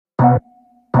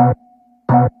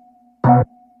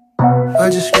I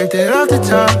just scraped it off the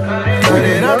top. Cut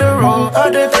it out the road,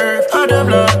 out the curve, out the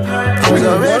block. Was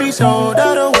already sold,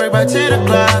 out of work by 10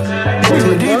 o'clock.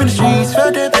 Too deep in the streets,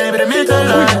 felt that pain, but it meant a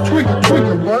lot.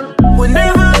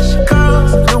 Whenever she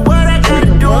calls, do what I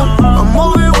gotta do. I'm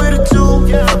moving with a two,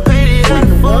 I paid it out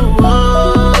the full.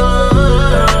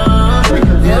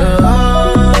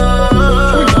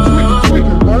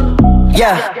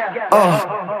 Yeah,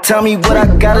 tell me what I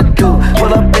gotta do.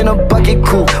 Pull up in a bucket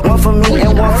coupe, one for me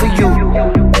and one for you.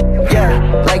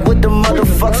 Yeah, like with the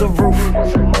motherfucks a roof.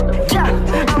 Yeah,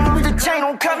 I'm off the chain,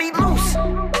 don't cut me loose.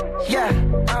 Yeah,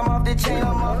 I'm off the chain,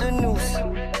 I'm off the noose.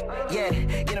 Yeah,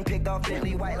 getting picked off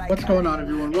Bentley white like. What's going on,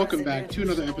 everyone? Welcome back to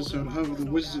another episode of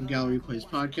the Wizards of Gallery Plays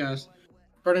podcast.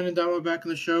 Brennan and Damo back on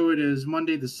the show. It is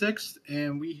Monday the 6th,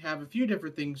 and we have a few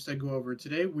different things to go over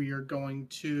today. We are going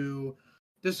to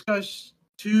discuss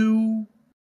two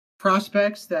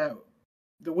prospects that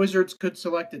the Wizards could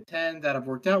select at 10 that have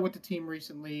worked out with the team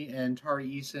recently, and Tari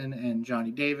Eason and Johnny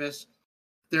Davis.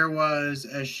 There was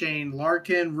a Shane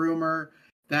Larkin rumor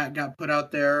that got put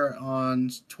out there on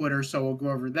Twitter, so we'll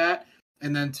go over that.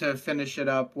 And then to finish it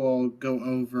up, we'll go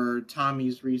over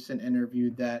Tommy's recent interview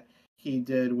that he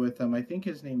did with I think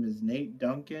his name is Nate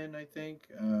Duncan,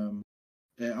 on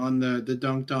the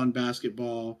Dunked On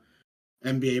Basketball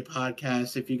NBA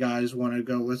podcast. If you guys want to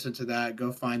go listen to that,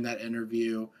 go find that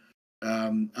interview.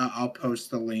 I'll post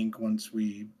the link once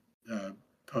we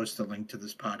post the link to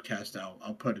this podcast.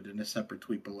 I'll put it in a separate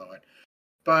tweet below it.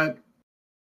 But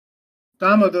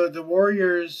Damo, the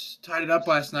Warriors tied it up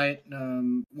last night,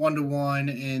 1-1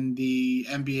 in the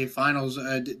NBA Finals.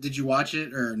 Did you watch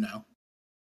it or no?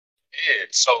 Yeah,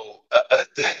 so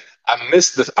I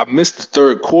missed the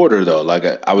third quarter though. Like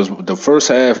I was, the first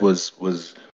half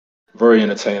was very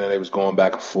entertaining. They was going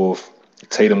back and forth.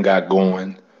 Tatum got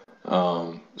going.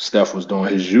 Steph was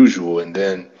doing his usual, and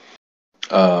then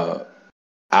I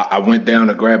went down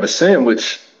to grab a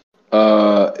sandwich.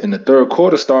 And the third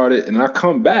quarter started, and I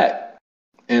come back,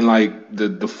 and like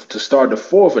to start the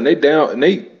fourth, and the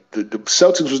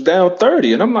Celtics was down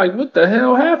 30, and I'm like, what the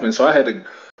hell happened? So I had to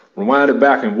rewind it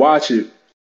back and watch it,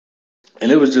 and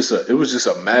it was just a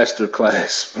master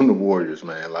class from the Warriors,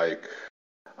 man. Like,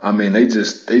 I mean, they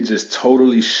just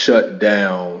totally shut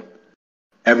down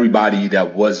everybody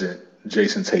that wasn't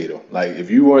Jason Tatum. Like, if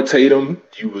you weren't Tatum,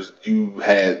 you were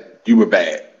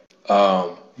bad.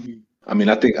 I mean,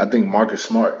 I think Marcus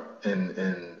Smart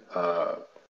and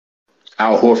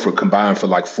Al Horford combined for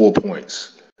like 4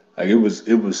 points. Like, it was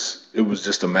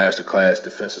just a master class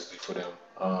defensively for them.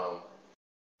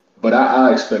 But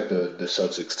I expect the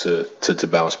Celtics to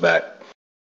bounce back.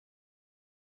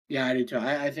 Yeah, I do too.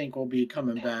 I think we'll be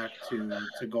coming back to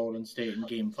Golden State in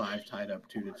Game 5, tied up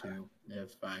 2-2, if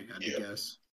I had to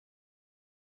guess.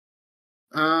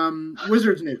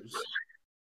 Wizards news.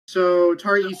 So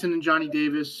Tari Eason and Johnny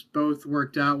Davis both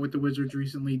worked out with the Wizards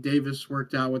recently. Davis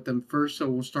worked out with them first, so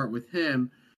we'll start with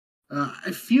him.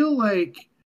 I feel like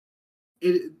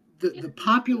the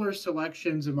popular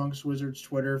selections amongst Wizards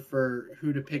Twitter for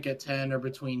who to pick at 10 are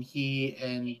between he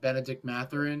and Benedict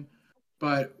Mathurin.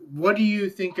 But what do you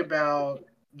think about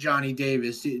Johnny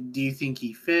Davis? Do you think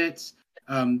he fits?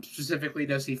 Specifically,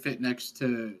 does he fit next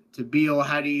to Beal?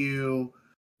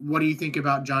 What do you think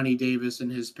about Johnny Davis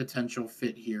and his potential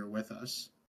fit here with us?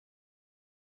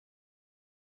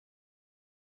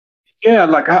 Yeah,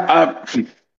 like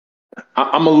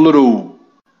I'm a little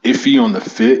iffy on the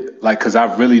fit, like, because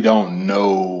I really don't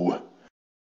know.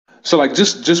 So, like,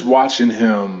 just watching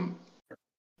him,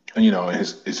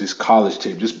 his college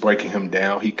tape, just breaking him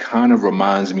down, he kind of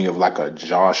reminds me of like a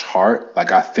Josh Hart.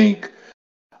 Like, I think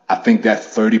that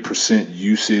 30%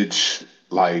 usage,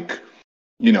 like,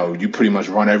 you pretty much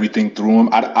run everything through him.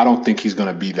 I don't think he's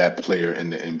going to be that player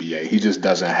in the NBA. He just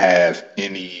doesn't have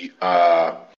any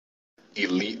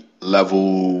elite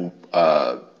level,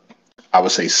 I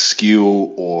would say,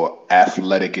 skill or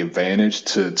athletic advantage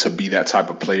to be that type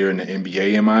of player in the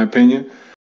NBA, in my opinion.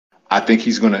 I think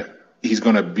he's gonna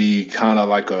be kind of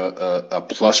like a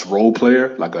plus role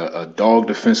player, like a dog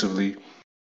defensively,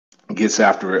 gets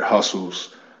after it,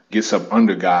 hustles, gets up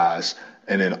under guys,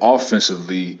 and then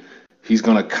offensively, he's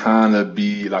gonna kind of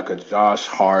be like a Josh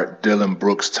Hart, Dylan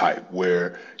Brooks type,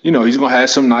 where he's gonna have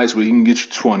some nights where he can get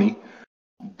you 20,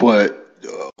 but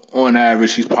on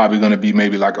average, he's probably going to be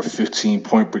maybe like a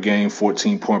 15-point per game,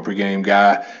 14-point per game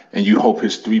guy, and you hope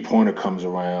his three-pointer comes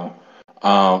around.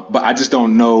 But I just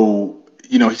don't know.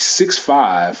 He's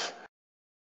 6'5",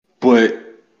 but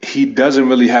he doesn't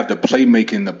really have the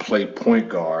playmaking to play point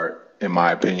guard, in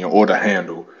my opinion, or the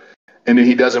handle. And then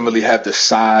he doesn't really have the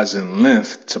size and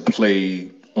length to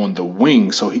play on the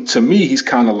wing. So to me, he's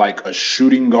kind of like a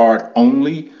shooting guard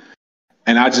only.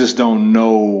 And I just don't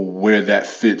know where that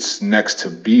fits next to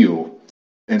Beal.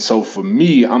 And so for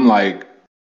me, I'm like,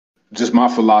 just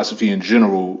my philosophy in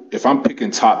general, if I'm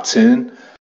picking top 10,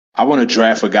 I want to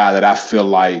draft a guy that I feel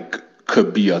like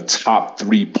could be a top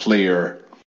 3 player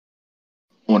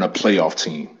on a playoff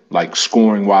team, like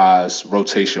scoring wise,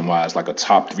 rotation wise, like a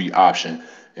top 3 option.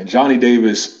 And Johnny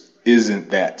Davis isn't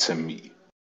that to me.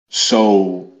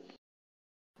 So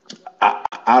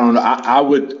I don't know.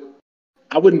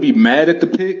 I wouldn't be mad at the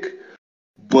pick,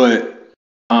 but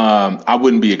I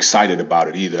wouldn't be excited about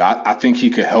it either. I think he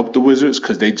could help the Wizards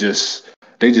because they just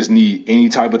need any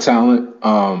type of talent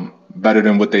better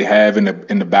than what they have in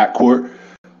the backcourt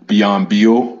beyond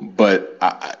Beal. But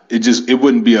it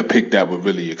wouldn't be a pick that would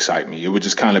really excite me. It would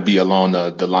just kind of be along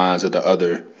the lines of the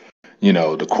other,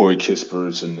 the Corey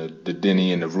Kispers and the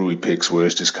Denny and the Rui picks, where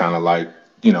it's just kind of like,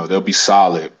 they'll be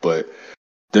solid, but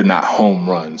they're not home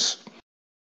runs.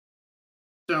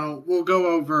 So we'll go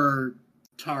over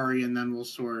Tari and then we'll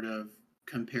sort of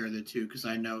compare the two because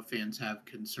I know fans have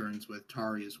concerns with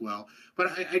Tari as well.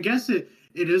 But I guess it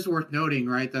is worth noting,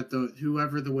 right, that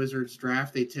whoever the Wizards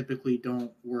draft, they typically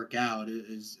don't work out.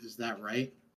 Is that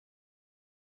right?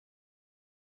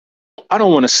 I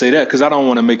don't want to say that because I don't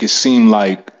want to make it seem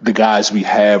like the guys we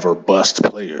have are bust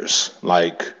players.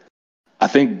 Like, I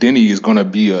think Denny is going to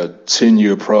be a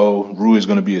 10-year pro. Rui is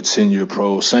going to be a 10-year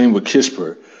pro. Same with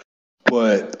Kisper.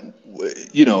 But,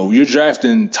 you're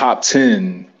drafting top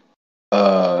 10, 3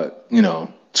 out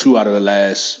of the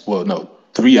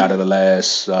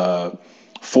last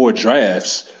 4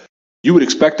 drafts. You would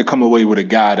expect to come away with a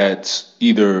guy that's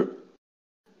either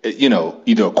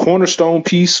a cornerstone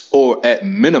piece or at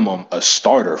minimum a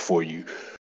starter for you.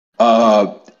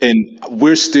 And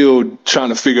we're still trying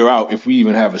to figure out if we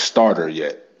even have a starter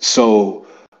yet. So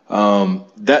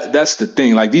that's the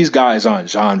thing. Like, these guys aren't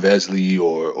John Vesley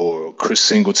or Chris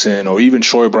Singleton or even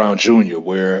Troy Brown Jr.,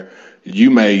 where you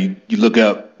look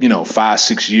up,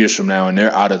 5-6 years from now and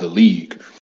they're out of the league.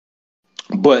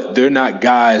 But they're not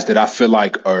guys that I feel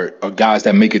like are guys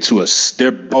that make it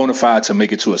they're bona fide to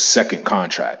make it to a second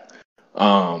contract,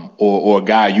 or a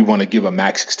guy you want to give a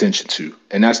max extension to.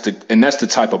 And that's the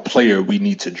type of player we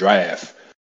need to draft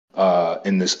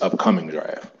in this upcoming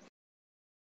draft.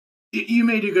 You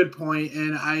made a good point,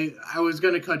 and I was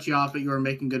going to cut you off, but you were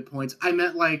making good points. I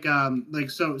meant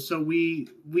so we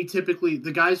typically,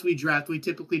 the guys we draft, we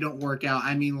typically don't work out.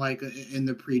 I mean, like in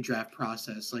the pre-draft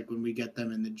process, like when we get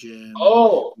them in the gym.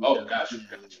 Gotcha.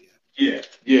 Yeah.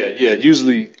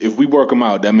 Usually, if we work them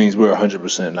out, that means we're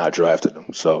 100% not drafting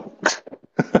them. So.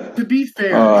 To be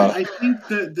fair, I think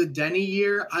the Denny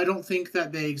year, I don't think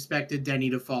that they expected Denny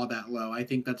to fall that low. I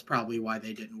think that's probably why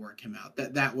they didn't work him out.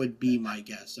 That would be my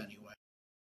guess anyway.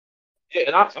 Yeah,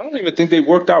 and I don't even think they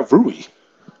worked out Rui.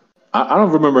 I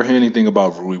don't remember anything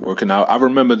about Rui working out. I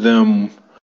remember them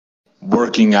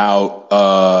working out.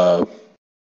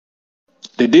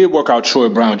 They did work out Troy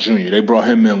Brown Jr. They brought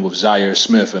him in with Zaire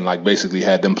Smith and basically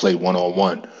had them play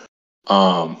 1-on-1.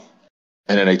 And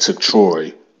then they took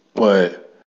Troy,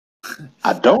 but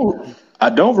I don't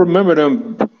remember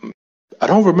them. I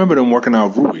don't remember them working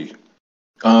out Rui.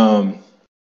 And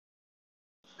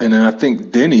then I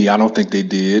think Denny, I don't think they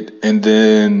did. And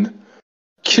then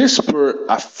Kisper,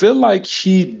 I feel like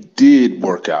he did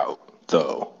work out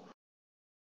though.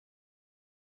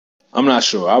 I'm not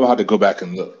sure. I'll have to go back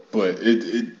and look. But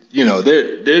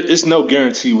it's no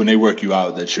guarantee when they work you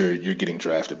out that you're getting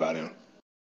drafted by them.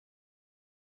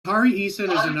 Tari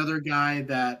Eason is another guy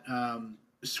that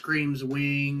screams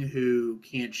wing, who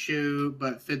can't shoot,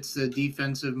 but fits the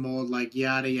defensive mold, like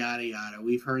yada, yada, yada.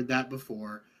 We've heard that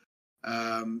before.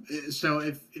 So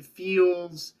it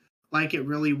feels like it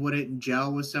really wouldn't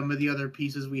gel with some of the other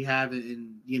pieces we have.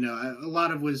 And a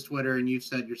lot of Wiz Twitter, and you've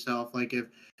said yourself, like if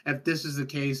this is the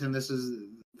case and this is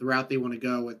the route they want to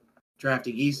go with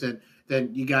drafting Eason,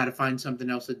 then you got to find something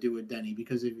else to do with Denny,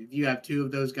 because if you have two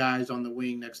of those guys on the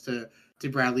wing next to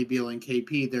Bradley Beal and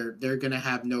KP, they're going to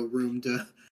have no room to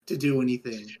do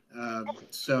anything.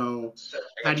 So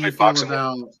how do you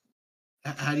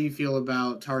feel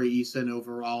about Tari Eason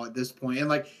overall at this point? And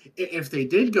like, if they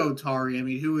did go Tari, I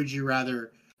mean, who would you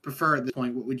rather prefer at this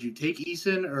point? Would you take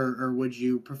Eason or would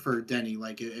you prefer Denny?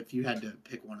 Like, if you had to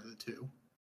pick one of the two?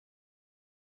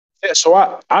 Yeah, so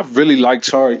I really like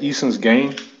Tari Eason's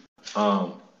game.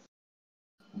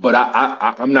 But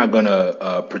I'm not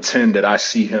gonna pretend that I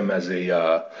see him as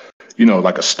a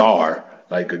like a star,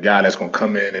 like a guy that's gonna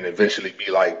come in and eventually be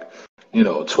like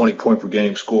 20 point per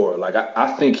game scorer. Like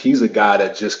I think he's a guy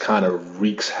that just kind of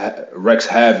wreaks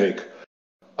havoc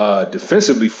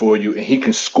defensively for you, and he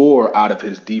can score out of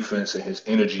his defense and his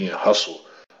energy and hustle.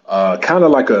 Kind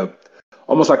of like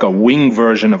almost like a wing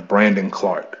version of Brandon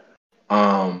Clark.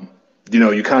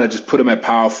 You kind of just put him at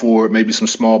power forward, maybe some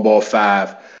small ball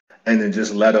five, and then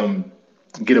just let him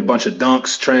get a bunch of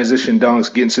dunks, transition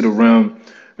dunks, get into the rim,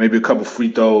 maybe a couple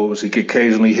free throws. He could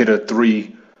occasionally hit a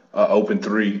three, open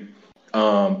three,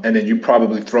 and then you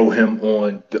probably throw him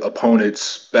on the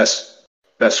opponent's best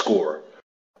scorer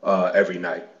every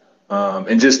night.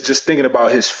 And just thinking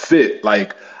about his fit,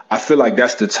 like I feel like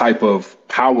that's the type of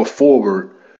power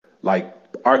forward like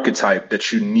archetype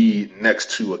that you need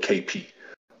next to a KP,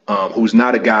 who's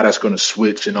not a guy that's going to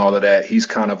switch and all of that. He's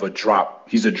kind of a drop.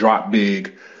 He's a drop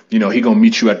big. He gonna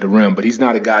meet you at the rim, but he's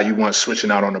not a guy you want switching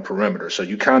out on the perimeter. So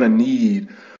you kind of need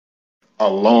a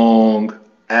long,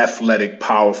 athletic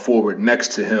power forward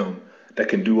next to him that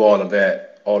can do all of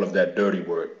that dirty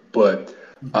work. But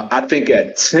I think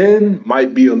at 10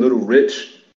 might be a little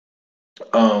rich.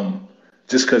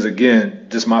 Just because, again,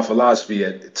 just my philosophy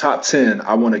at the top 10,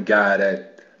 I want a guy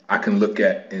that I can look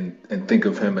at and think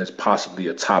of him as possibly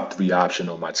a top 3 option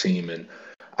on my team. And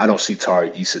I don't see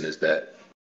Tari Eason as that.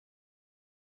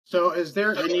 So is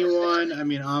there anyone, I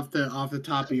mean, off the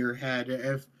top of your head,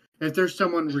 if there's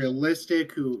someone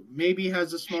realistic who maybe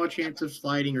has a small chance of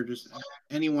sliding, or just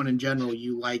anyone in general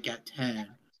you like at 10,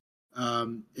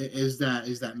 is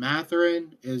that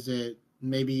Mathurin? Is it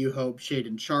maybe you hope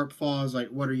Shaedon Sharpe falls? Like,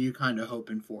 what are you kind of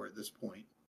hoping for at this point?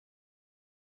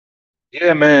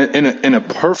 Yeah, man. In a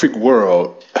perfect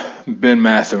world, Ben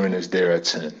Mathurin is there at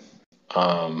 10.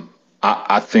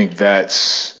 I think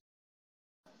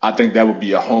that would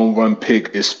be a home run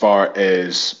pick as far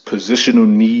as positional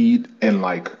need and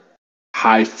like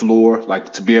high floor,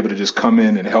 like to be able to just come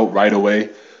in and help right away.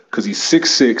 Because he's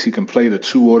 6'6", he can play the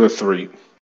 2 or the 3.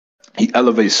 He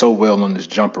elevates so well on this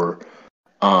jumper.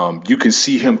 You can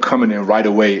see him coming in right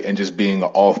away and just being an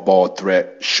off-ball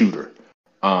threat shooter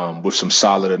with some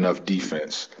solid enough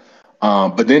defense.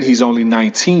 But then he's only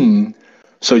 19,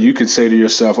 so you could say to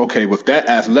yourself, okay, with that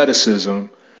athleticism,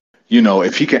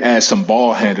 if he can add some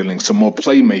ball handling, some more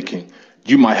playmaking,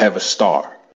 you might have a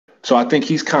star. So I think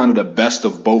he's kind of the best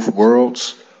of both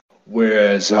worlds,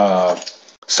 whereas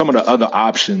some of the other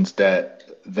options that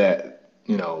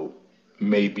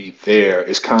may be there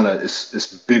is kind of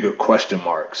it's bigger question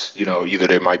marks. Either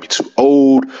they might be too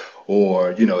old,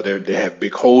 or they have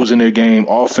big holes in their game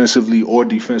offensively or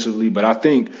defensively. But I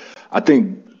think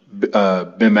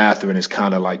Ben Mathurin is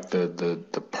kind of like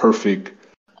the perfect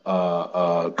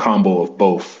combo of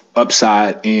both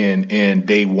upside and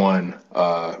day one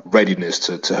readiness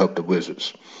to help the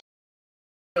Wizards.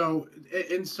 So,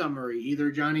 in summary,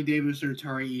 either Johnny Davis or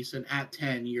Tari Eason at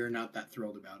 10, you're not that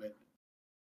thrilled about it.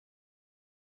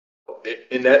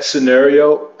 In that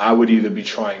scenario, I would either be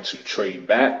trying to trade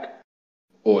back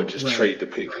or just trade the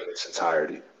pick in its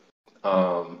entirety.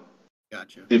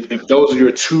 Gotcha. If those are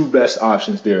your two best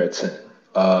options there at 10,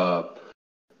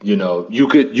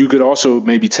 you could also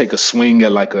maybe take a swing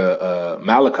at like a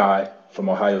Malachi from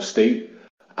Ohio State.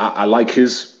 I like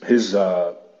his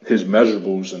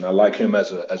measurables, and I like him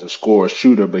as a scorer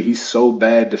shooter, but he's so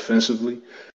bad defensively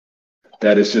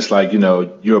that it's just like,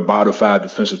 you're a bottom 5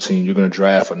 defensive team. You're going to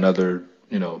draft another,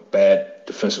 bad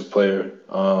defensive player.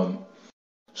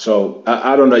 So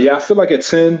I don't know. Yeah, I feel like at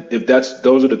 10, if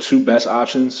those are the two best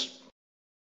options,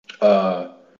 I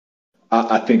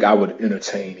think I would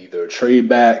entertain either a trade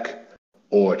back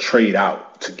or a trade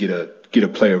out to get a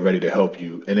player ready to help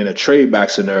you. And in a trade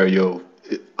back scenario,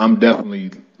 I'm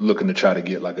definitely looking to try to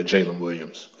get like a Jalen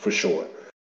Williams for sure.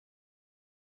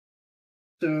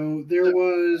 So there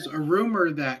was a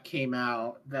rumor that came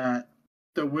out that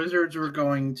the Wizards were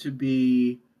going to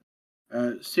be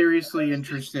seriously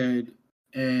interested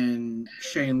in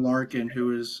Shane Larkin,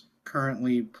 who is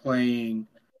currently playing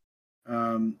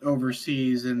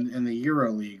overseas in the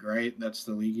Euro League, right? That's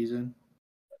the league he's in.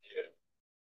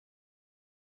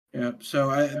 Yeah. So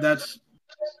that's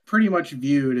pretty much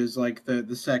viewed as like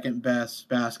the second best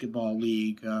basketball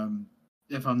league,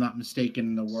 if I'm not mistaken,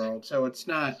 in the world. So it's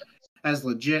not as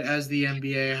legit as the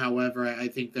NBA. However, I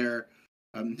think there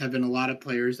have been a lot of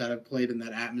players that have played in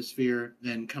that atmosphere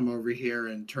and come over here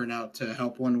and turn out to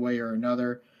help one way or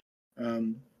another.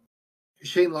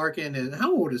 Shane Larkin is,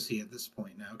 how old is he at this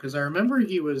point now? Because I remember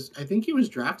I think he was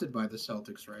drafted by the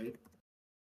Celtics, right?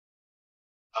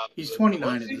 He's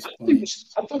 29 at this point.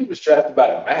 I thought he was drafted by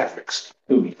the Mavericks.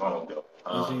 Too long ago.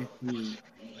 I can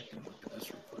look at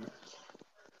this real quick.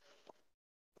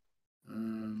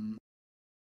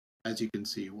 As you can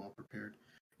see, well prepared.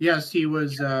 Yes, he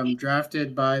was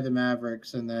drafted by the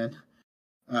Mavericks, and then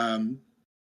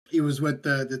he was with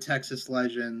the Texas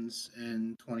Legends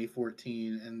in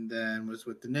 2014, and then was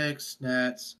with the Knicks,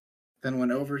 Nets, then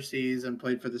went overseas and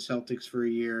played for the Celtics for a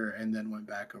year, and then went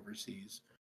back overseas.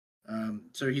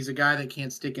 So he's a guy that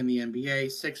can't stick in the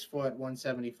NBA, 6 foot,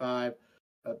 175.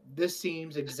 This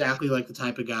seems exactly like the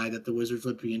type of guy that the Wizards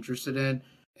would be interested in.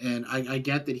 And I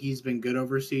get that he's been good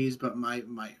overseas, but my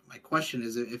question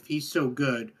is, if he's so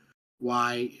good,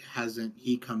 why hasn't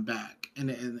he come back? And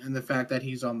the fact that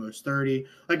he's almost 30,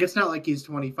 like it's not like he's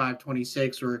 25,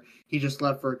 26, or he just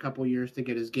left for a couple years to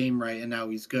get his game right and now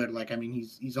he's good. Like, I mean,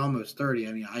 he's almost 30.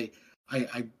 I mean,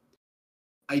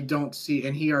 I don't see,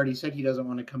 and he already said he doesn't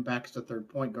want to come back as a third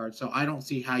point guard. So I don't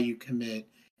see how you commit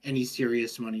any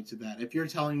serious money to that. If you're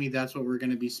telling me that's what we're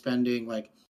going to be spending, like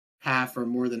half or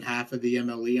more than half of the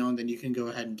MLE on, then you can go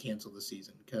ahead and cancel the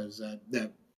season, because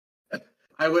that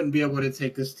I wouldn't be able to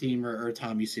take this team or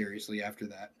Tommy seriously after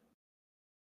that.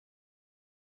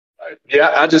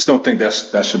 Yeah, I just don't think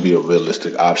that should be a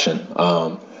realistic option.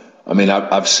 I mean,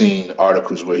 I've seen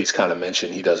articles where he's kind of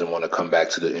mentioned he doesn't want to come back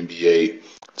to the NBA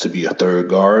to be a third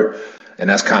guard, and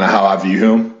that's kind of how I view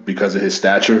him because of his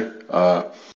stature.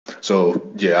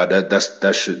 So yeah,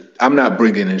 that should. I'm not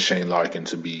bringing in Shane Larkin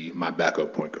to be my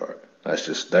backup point guard. That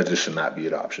just should not be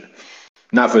an option.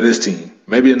 Not for this team.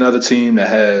 Maybe another team that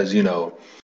has,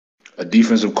 a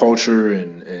defensive culture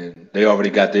and they already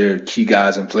got their key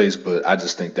guys in place, but I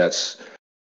just think that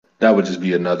would just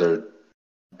be another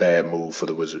bad move for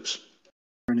the Wizards.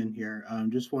 In here,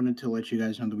 just wanted to let you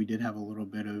guys know that we did have a little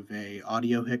bit of a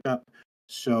audio hiccup.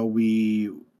 So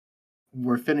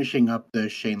we're finishing up the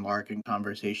Shane Larkin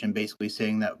conversation, basically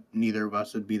saying that neither of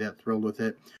us would be that thrilled with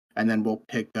it. And then we'll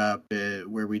pick up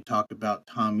where we talk about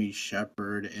Tommy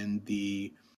Shepard and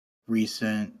the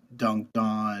recent Dunked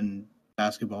On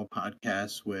basketball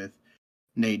podcast with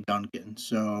Nate Duncan.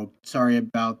 So sorry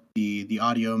about the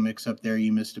audio mix-up there.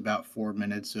 You missed about 4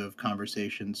 minutes of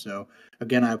conversation. So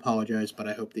again, I apologize, but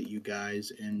I hope that you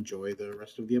guys enjoy the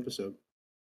rest of the episode.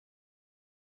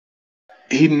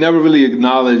 He never really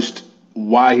acknowledged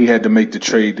why he had to make the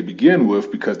trade to begin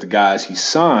with, because the guys he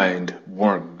signed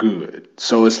weren't good.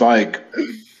 So it's like,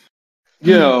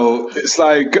 it's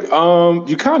like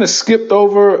you kind of skipped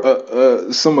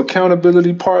over some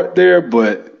accountability part there,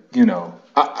 but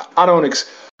I don't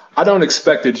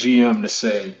expect a GM to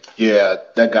say, yeah,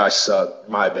 that guy sucked,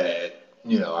 my bad.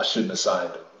 I shouldn't have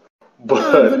signed him.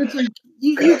 But it's like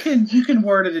you can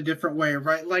word it a different way,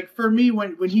 right? Like for me,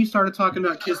 when he started talking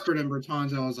about Kispert and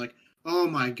Bertans, I was like, oh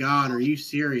my God, are you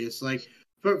serious? Like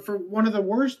for one of the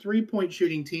worst 3-point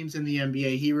shooting teams in the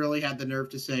NBA, he really had the nerve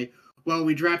to say, well,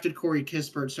 we drafted Corey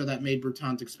Kispert, so that made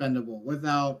Bertans expendable,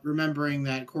 without remembering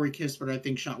that Corey Kispert, I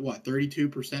think, shot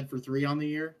 32% for three on the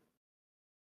year.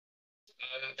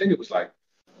 I think it was like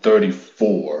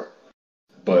 34,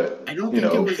 but I don't think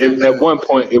it was at one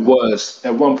point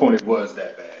it was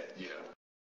that bad. Yeah.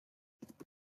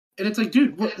 And it's like,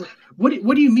 dude,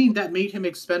 what do you mean that made him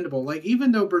expendable? Like,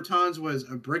 even though Bertans was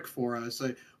a brick for us,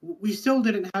 like we still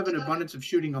didn't have an abundance of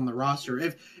shooting on the roster.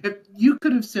 If you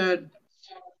could have said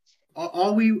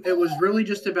it was really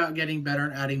just about getting better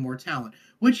and adding more talent,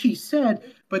 which he said,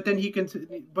 but then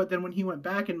when he went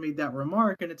back and made that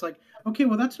remark, and it's like, okay,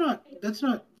 well that's not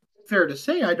fair to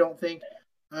say, I don't think,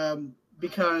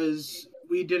 because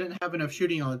we didn't have enough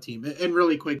shooting on the team. And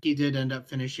really quick, he did end up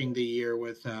finishing the year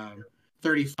with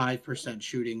 35%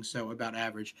 shooting, so about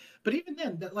average. But even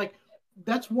then,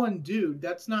 that's one dude.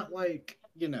 That's not like,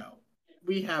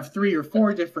 we have 3 or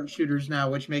 4 different shooters now,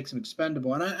 which makes him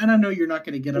expendable. And I know you're not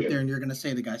going to get up there and you're going to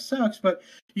say the guy sucks, but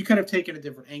you could have taken a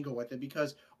different angle with it,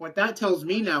 because what that tells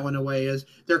me now in a way is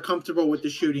they're comfortable with the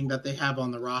shooting that they have on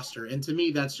the roster. And to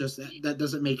me, that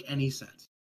doesn't make any sense.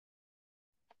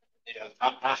 Yeah,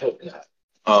 I hope not.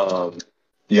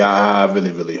 Yeah, I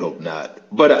really, really hope not.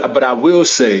 But I will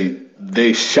say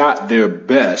they shot their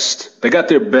best. They got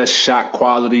their best shot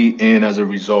quality, and as a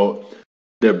result,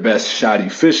 their best shot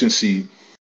efficiency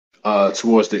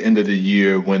towards the end of the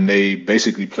year, when they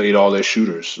basically played all their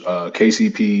shooters,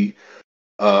 KCP,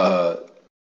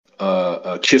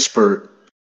 Kispert,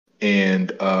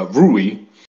 and Rui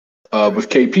with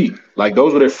KP. Like,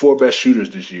 those were their 4 best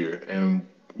shooters this year. And,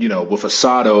 with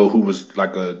Asado, who was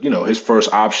like his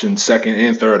first option, second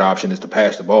and third option is to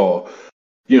pass the ball.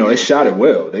 They shot it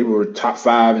well. They were top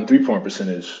 5 in 3-point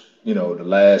percentage, the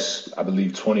last, I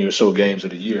believe, 20 or so games of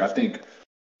the year. I think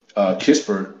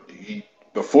Kispert,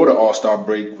 before the All-Star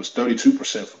break, was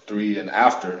 32% from 3, and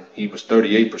after, he was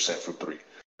 38% from 3,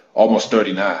 almost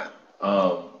 39.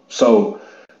 So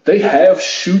they have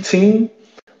shooting,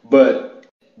 but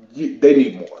they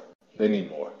need more. They need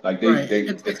more. Like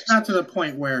it's not to the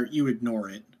point where you ignore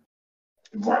it.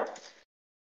 Right.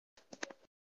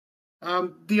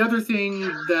 The other thing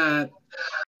that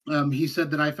he said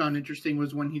that I found interesting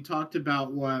was when he talked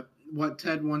about what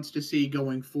Ted wants to see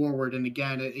going forward. And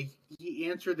again, he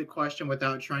answered the question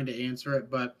without trying to answer it.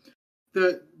 But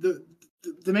the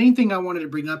the main thing I wanted to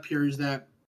bring up here is that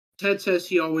Ted says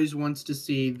he always wants to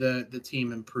see the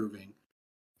team improving.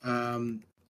 Um,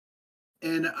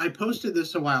 and I posted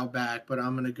this a while back, but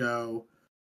I'm gonna go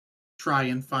try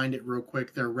and find it real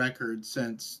quick. Their record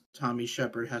since Tommy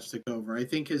Shepard has took over. I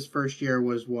think his first year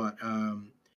was what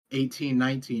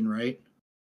 18-19, right?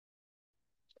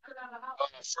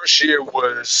 First year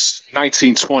was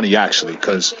 1920 actually,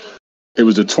 because it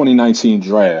was the 2019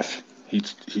 draft. He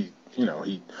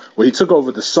took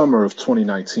over the summer of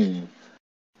 2019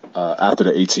 after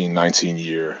the 18-19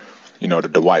 year. The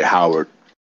Dwight Howard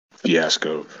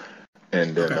fiasco,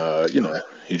 and then Okay.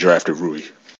 he drafted Rui.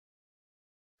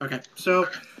 Okay, so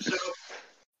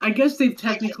I guess they've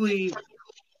technically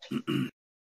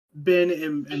been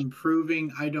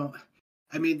improving.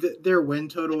 I mean, their win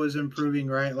total is improving,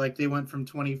 right? Like they went from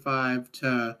 25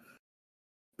 to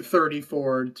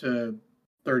 34 to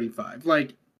 35.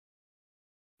 Like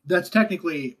that's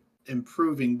technically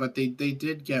improving, but they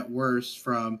did get worse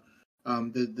from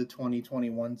the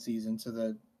 2021 season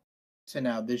to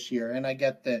now this year. And I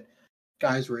get that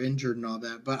guys were injured and all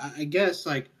that, but I guess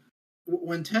like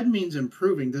when Ted means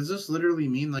improving, does this literally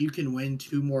mean like you can win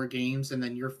two more games and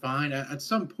then you're fine? At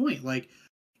some point, like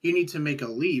you need to make a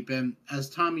leap. And as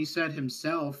Tommy said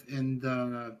himself in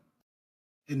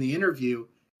the interview,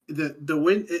 the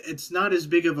win it's not as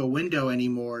big of a window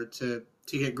anymore to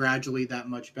get gradually that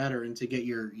much better and to get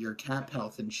your cap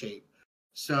health in shape.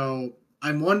 So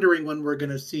I'm wondering when we're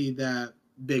gonna see that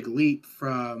big leap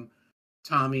from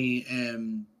Tommy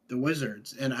and the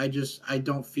Wizards. And I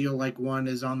don't feel like one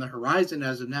is on the horizon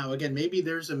as of now. Again, maybe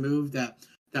there's a move that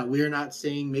we're not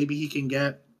seeing. Maybe he can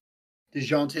get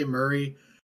DeJounte Murray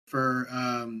for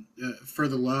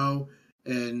the low,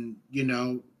 and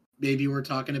maybe we're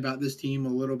talking about this team a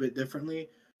little bit differently.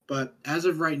 But as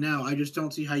of right now, I just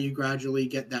don't see how you gradually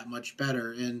get that much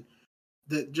better. And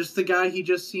the guy, he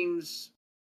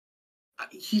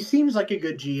seems like a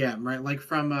good GM, right? Like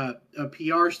from a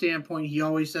PR standpoint, he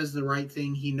always says the right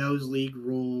thing. He knows league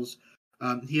rules.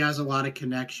 He has a lot of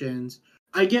connections.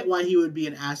 I get why he would be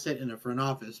an asset in a front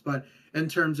office, but in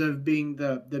terms of being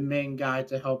the main guy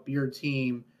to help your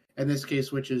team, in this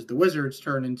case, which is the Wizards,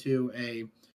 turn into a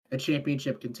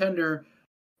championship contender,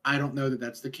 I don't know that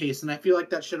that's the case. And I feel like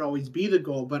that should always be the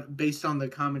goal, but based on the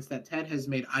comments that Ted has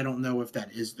made, I don't know if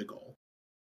that is the goal.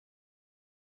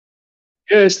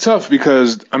 Yeah, it's tough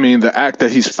because I mean the act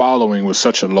that he's following was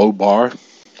such a low bar,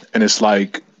 and it's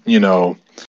like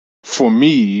for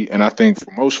me, and I think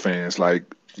for most fans, like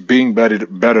being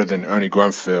better than Ernie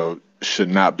Grunfeld should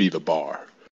not be the bar.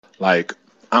 Like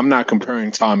I'm not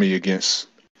comparing Tommy against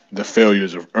the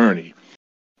failures of Ernie.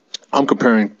 I'm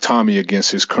comparing Tommy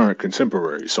against his current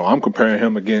contemporary. So I'm comparing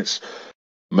him against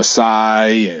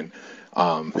Masai and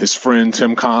his friend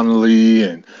Tim Connolly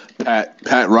and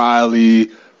Pat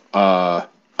Riley.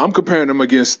 I'm comparing him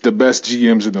against the best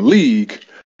GMs in the league,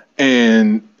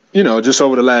 and just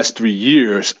over the last 3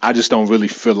 years, I just don't really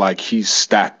feel like he's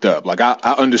stacked up. Like I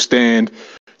understand,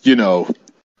 even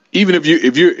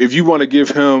if you want to give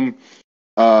him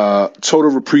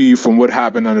total reprieve from what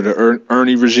happened under the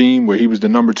Ernie regime, where he was the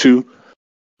number two.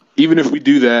 Even if we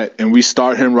do that and we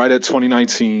start him right at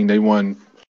 2019, they won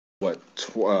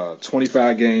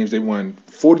 25 games. They won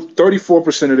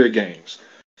 34% of their games.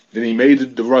 Then he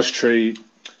made the Rush trade.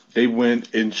 They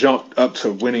went and jumped up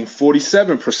to winning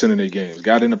 47% of their games.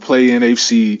 Got in the play-in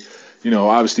AFC.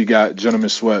 Obviously got gentleman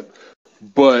swept.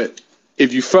 But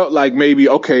if you felt like maybe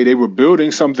okay, they were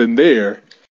building something there,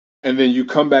 and then you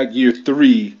come back year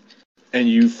 3 and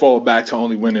you fall back to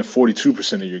only winning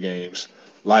 42% of your games,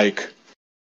 like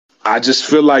I just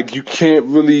feel like you can't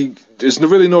really. There's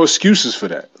really no excuses for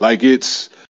that. Like it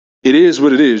is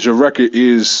what it is. Your record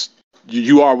is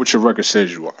you are what your record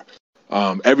says you are.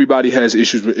 Everybody has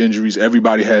issues with injuries.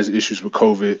 Everybody has issues with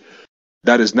COVID.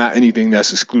 That is not anything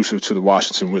that's exclusive to the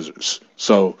Washington Wizards.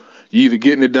 So you're either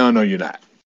getting it done or you're not.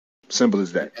 Simple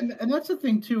as that. And that's the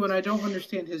thing too. And I don't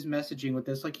understand his messaging with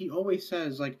this. Like he always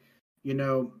says, like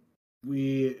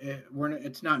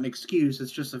it's not an excuse.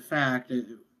 It's just a fact.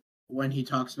 When he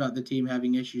talks about the team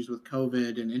having issues with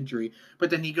COVID and injury, but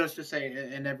then he goes to say,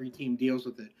 and every team deals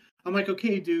with it. I'm like,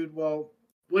 okay, dude, well,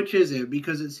 which is it?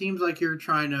 Because it seems like you're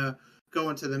trying to go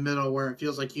into the middle where it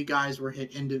feels like you guys were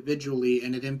hit individually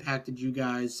and it impacted you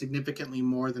guys significantly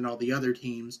more than all the other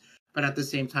teams. But at the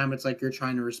same time, it's like you're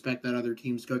trying to respect that other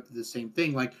teams go through the same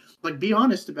thing. Like be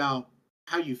honest about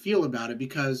how you feel about it,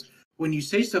 because when you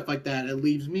say stuff like that, it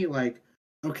leaves me like,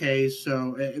 Okay,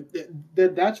 so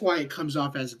that's why it comes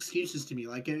off as excuses to me.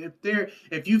 Like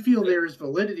if you feel there is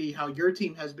validity how your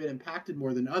team has been impacted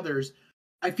more than others,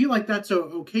 I feel like that's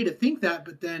okay to think that.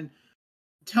 But then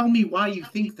tell me why you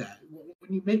think that.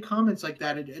 When you make comments like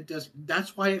that, it does.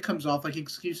 That's why it comes off like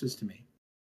excuses to me.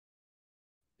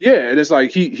 Yeah, and it's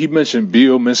like he mentioned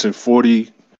Bill mentioned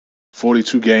 40,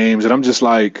 42 games, and I'm just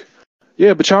like,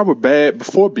 yeah, but y'all were bad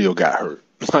before Bill got hurt.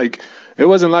 Like it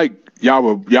wasn't like y'all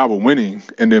were winning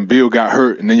and then Bill got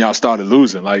hurt and then y'all started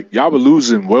losing. Like y'all were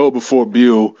losing well before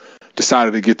Bill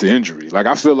decided to get the injury. Like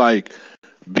I feel like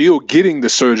Bill getting the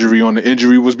surgery on the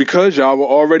injury was because y'all were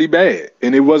already bad,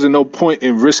 and it wasn't no point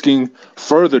in risking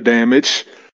further damage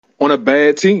on a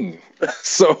bad team.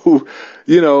 So,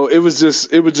 it was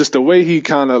just the way he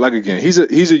kind of like again, he's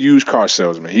a used car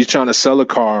salesman. He's trying to sell a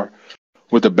car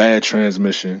with a bad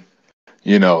transmission,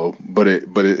 but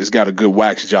it's got a good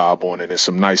wax job on it and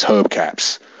some nice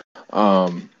hubcaps.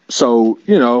 So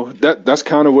that's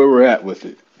kind of where we're at with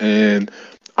it, and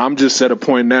I'm just at a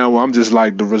point now where I'm just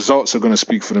like the results are going to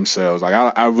speak for themselves. Like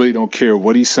I really don't care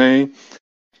what he's saying.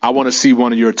 I want to see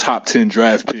one of your top 10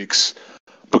 draft picks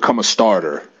become a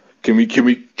starter. Can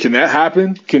that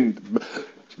happen? Can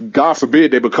God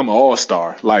forbid they become an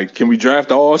all-star? Like, can we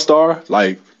draft an all-star?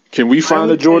 Like, can we I find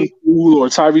a would Jordan take Poole or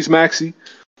Tyrese Maxey?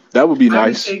 That would be I would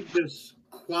nice. take just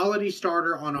quality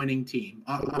starter on a winning team.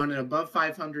 On an above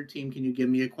 500 team, can you give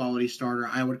me a quality starter?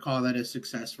 I would call that a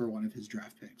success for one of his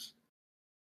draft picks.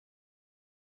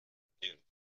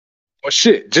 Or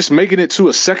shit, just making it to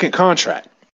a second contract.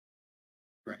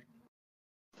 Right.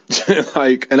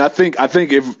 Like, and I think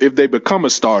if they become a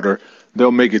starter,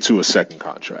 they'll make it to a second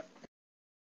contract.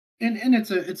 And it's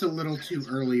a little too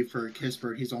early for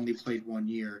Kispert. He's only played 1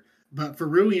 year. But for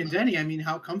Rui and Denny, I mean,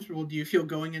 how comfortable do you feel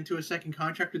going into a second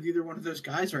contract with either one of those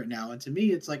guys right now? And to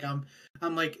me, it's like I'm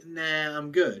like, nah,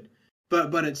 I'm good.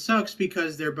 But it sucks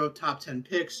because they're both top 10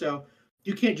 picks, so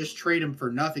you can't just trade them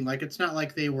for nothing. Like it's not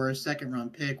like they were a second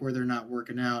round pick where they're not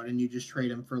working out and you just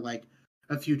trade them for like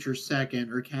a future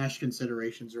second or cash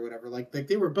considerations or whatever. Like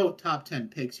they were both top 10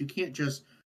 picks. You can't just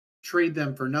trade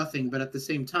them for nothing, but at the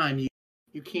same time,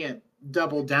 you can't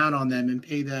double down on them and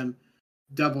pay them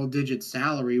double digit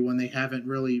salary when they haven't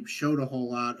really showed a whole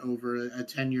lot over a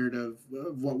tenured of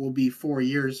what will be 4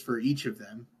 years for each of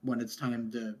them when it's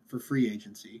time for free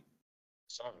agency.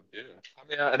 Yeah. I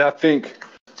mean, and I think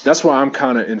that's why I'm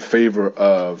kind of in favor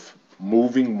of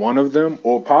moving one of them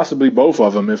or possibly both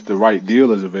of them if the right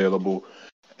deal is available.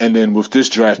 And then with this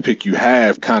draft pick you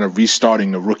have, kind of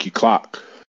restarting the rookie clock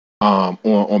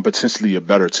on potentially a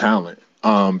better talent.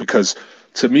 Because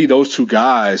to me, those two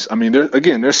guys, I mean,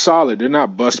 they're solid. They're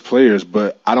not bust players,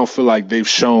 but I don't feel like they've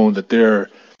shown that they're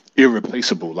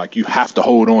irreplaceable. Like you have to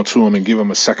hold on to them and give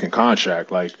them a second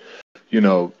contract. Like,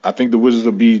 I think the Wizards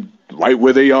will be right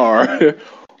where they are,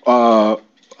 uh,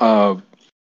 uh,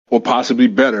 or possibly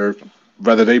better,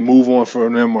 whether they move on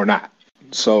from them or not.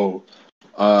 So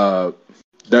uh,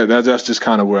 that's just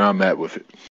kind of where I'm at with it.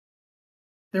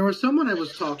 There was someone I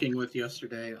was talking with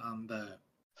yesterday on the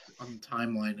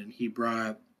timeline, and he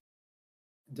brought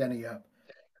Denny up.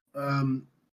 Um,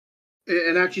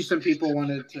 and actually, some people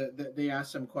wanted to. They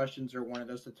asked some questions or wanted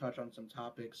us to touch on some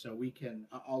topics. So we can.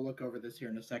 I'll look over this here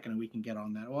in a second, and we can get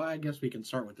on that. Well, I guess we can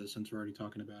start with this since we're already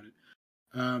talking about it.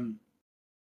 Um,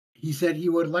 he said he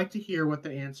would like to hear what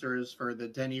the answer is for the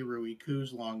Denny Rui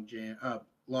Kuz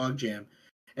log jam.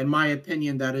 In my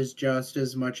opinion, that is just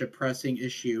as much a pressing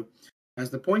issue as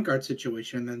the point guard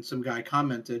situation. And then some guy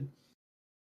commented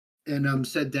and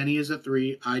said Denny is a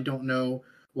 3. I don't know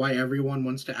why everyone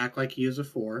wants to act like he is a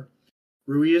 4.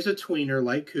 Rui is a tweener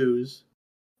like Kuz.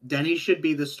 Denny should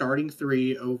be the starting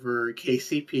 3 over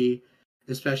KCP,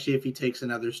 especially if he takes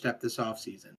another step this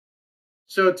offseason.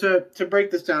 So to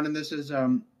break this down, and this is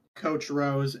Coach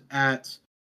Rose at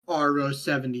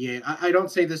RRose78. I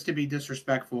don't say this to be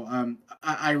disrespectful.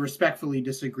 I respectfully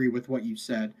disagree with what you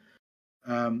said,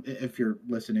 if you're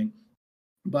listening.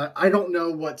 But I don't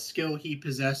know what skill he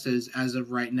possesses as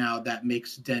of right now that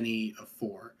makes Denny a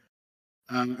 4.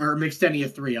 Or makes Denny a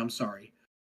 3, I'm sorry.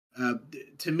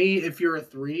 To me, if you're a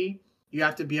 3, you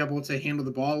have to be able to handle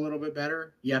the ball a little bit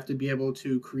better. You have to be able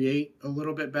to create a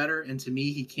little bit better. And to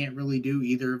me, he can't really do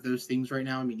either of those things right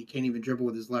now. I mean, he can't even dribble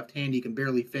with his left hand. He can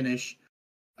barely finish.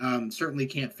 Certainly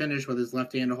can't finish with his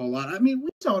left hand a whole lot. I mean, we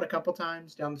saw it a couple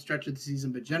times down the stretch of the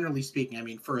season, but generally speaking, I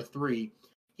mean, for a 3,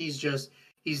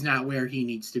 he's not where he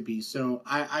needs to be. So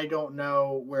I don't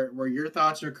know where your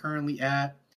thoughts are currently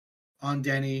at on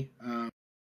Denny.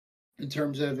 in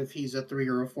terms of if he's a 3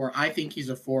 or a 4. I think he's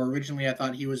a 4. Originally, I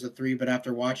thought he was a 3, but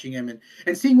after watching him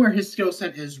and seeing where his skill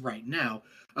set is right now,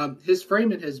 his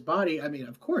frame and his body, I mean,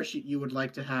 of course, you would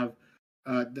like to have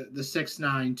the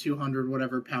 6'9", 200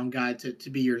 whatever pound guy to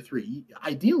be your 3.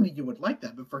 Ideally, you would like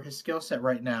that, but for his skill set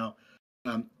right now,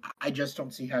 I just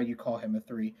don't see how you call him a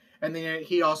 3. And then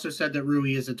he also said that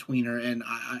Rui is a tweener, and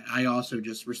I also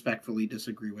just respectfully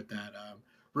disagree with that.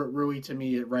 Rui to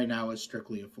me right now is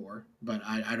strictly a 4, but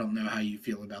I don't know how you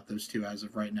feel about those two as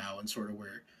of right now and sort of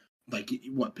where, like,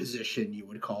 what position you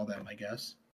would call them, I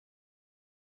guess.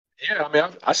 Yeah, I mean,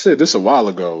 I said this a while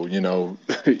ago.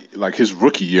 Like his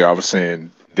rookie year, I was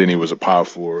saying Denny was a power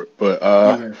forward, but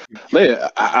yeah,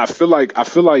 I feel like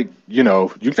you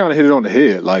kind of hit it on the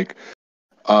head. Like,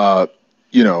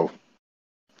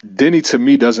 Denny to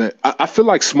me doesn't. I feel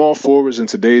like small forwards in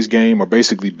today's game are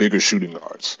basically bigger shooting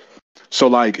guards. So,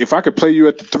 like, if I could play you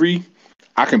at the 3,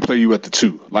 I can play you at the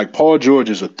 2. Like, Paul George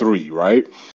is a 3, right?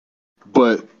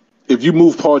 But if you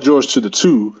move Paul George to the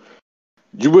 2,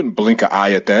 you wouldn't blink an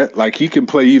eye at that. Like, he can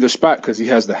play either spot because he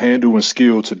has the handle and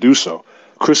skill to do so.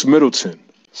 Chris Middleton,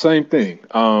 same thing.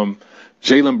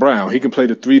 Jaylen Brown, he can play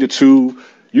the 3 to 2.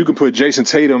 You can put Jason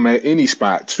Tatum at any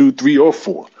spot, 2, 3, or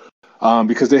 4,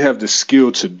 because they have the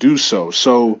skill to do so.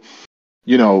 So,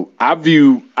 I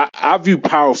view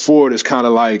power forward as kind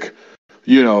of like,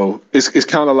 it's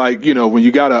kind of like, when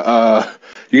you got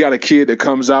a kid that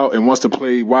comes out and wants to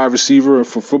play wide receiver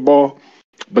for football,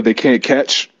 but they can't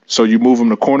catch, so you move them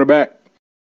to cornerback.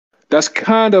 That's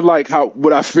kind of like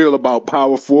what I feel about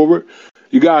power forward.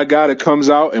 You got a guy that comes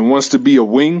out and wants to be a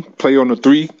wing, play on the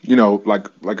 3,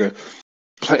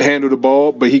 handle the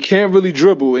ball, but he can't really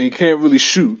dribble and he can't really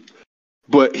shoot.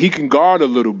 But he can guard a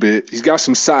little bit. He's got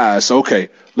some size. So, okay,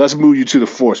 let's move you to the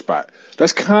 4 spot.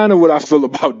 That's kind of what I feel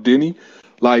about Denny.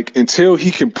 Like, until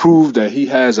he can prove that he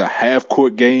has a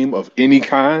half-court game of any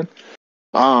kind,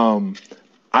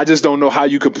 I just don't know how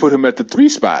you could put him at the 3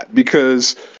 spot,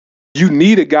 because you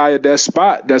need a guy at that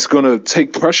spot that's going to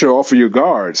take pressure off of your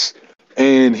guards.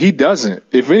 And he doesn't.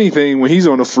 If anything, when he's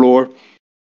on the floor,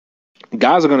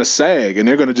 guys are going to sag and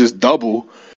they're going to just double,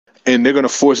 and they're going to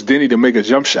force Denny to make a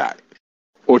jump shot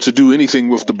or to do anything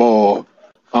with the ball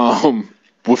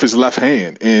with his left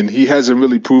hand. And he hasn't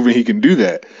really proven he can do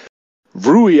that.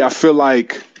 Rui, I feel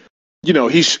like,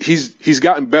 he's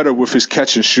gotten better with his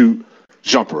catch and shoot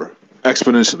jumper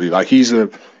exponentially. Like, he's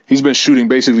been shooting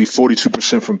basically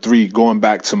 42% from 3 going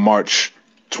back to March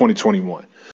 2021.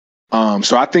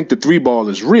 So I think the 3 ball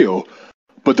is real,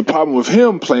 but the problem with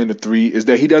him playing the 3 is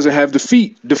that he doesn't have the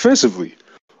feet defensively.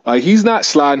 Like, he's not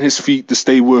sliding his feet to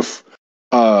stay with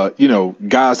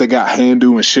guys that got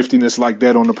handle and shiftiness like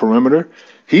that on the perimeter.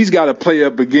 He's got to play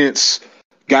up against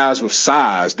guys with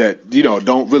size that,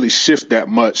 don't really shift that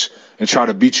much and try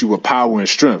to beat you with power and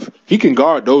strength. He can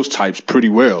guard those types pretty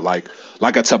well, like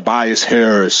a Tobias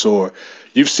Harris, or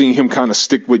you've seen him kind of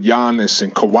stick with Giannis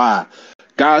and Kawhi.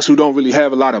 Guys who don't really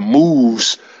have a lot of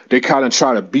moves, they kind of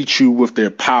try to beat you with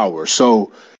their power.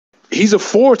 So he's a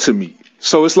 4 to me.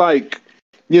 So it's like,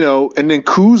 and then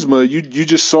Kuzma, you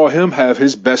just saw him have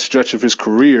his best stretch of his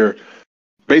career,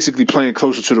 basically playing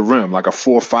closer to the rim, like a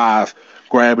 4-5,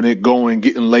 grabbing it, going,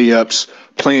 getting layups,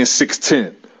 playing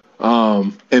 6'10",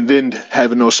 and then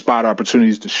having those spot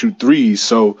opportunities to shoot threes.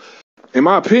 So, in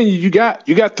my opinion, you got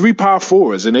 3 power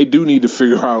forwards, and they do need to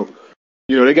figure out,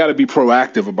 they got to be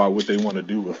proactive about what they want to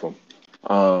do with them.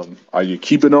 Are you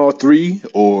keeping all 3,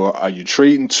 or are you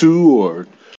trading 2, or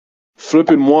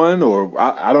flipping 1, or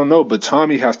I don't know, but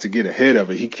Tommy has to get ahead of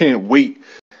it. He can't wait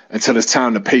until it's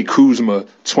time to pay Kuzma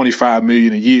 $25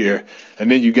 million a year,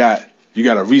 and then you got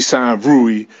to re-sign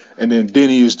Rui, and then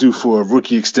Denny is due for a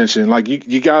rookie extension. Like,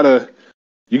 you gotta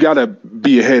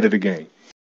be ahead of the game.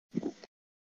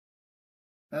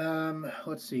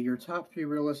 Let's see, your top 3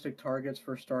 realistic targets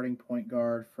for starting point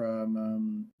guard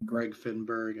from Greg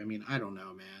Finberg. I mean, I don't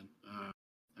know, man.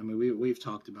 We've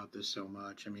talked about this so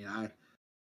much. I mean,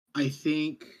 I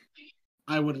think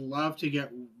I would love to get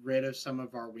rid of some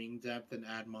of our wing depth and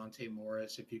add Monte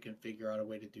Morris if you can figure out a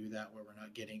way to do that where we're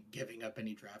not giving up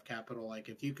any draft capital. Like,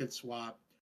 if you could swap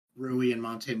Rui and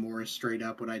Monte Morris straight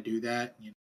up, would I do that?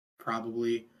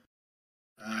 Probably.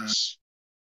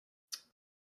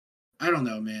 I don't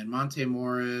know, man. Monte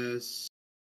Morris.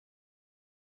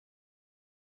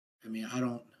 I mean,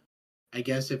 I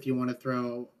guess if you want to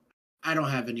throw, I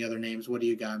don't have any other names. What do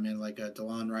you got, man? Like a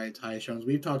DeLon Wright, Tyus Jones.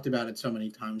 We've talked about it so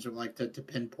many times. I'd like to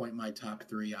pinpoint my top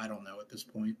 3. I don't know at this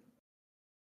point.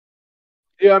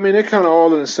 Yeah, I mean, they're kind of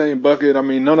all in the same bucket. I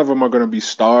mean, none of them are going to be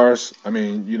stars. I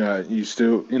mean, you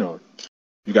still, you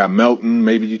got Melton.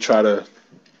 Maybe you try to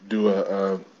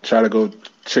do try to go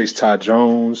chase Ty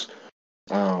Jones.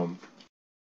 I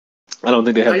don't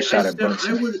think they have a shot at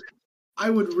Brunson. I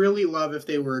would really love if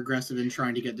they were aggressive in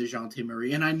trying to get DeJounte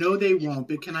Murray, and I know they won't,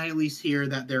 but can I at least hear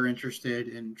that they're interested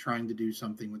in trying to do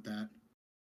something with that?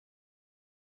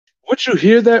 Would you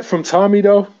hear that from Tommy,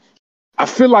 though? I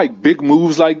feel like big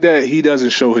moves like that, he doesn't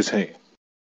show his hand.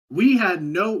 We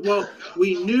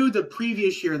knew the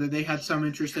previous year that they had some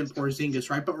interest in Porzingis,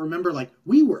 right? But remember, like,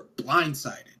 we were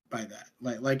blindsided by that.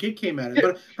 Like it came out of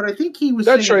it. But I think he was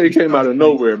that trade came out of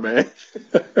nowhere, man.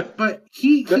 But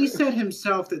he said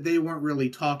himself that they weren't really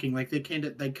talking. Like they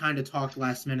kind of talked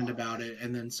last minute about it,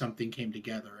 and then something came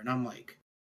together. And I'm like,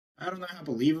 I don't know how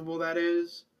believable that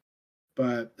is.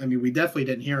 But I mean, we definitely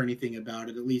didn't hear anything about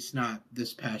it, at least not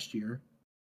this past year.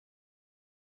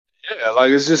 Yeah,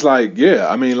 like it's just like, yeah.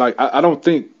 I mean, like I don't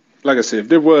think, like I said, if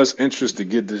there was interest to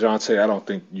get DeJounte, I don't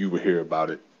think you would hear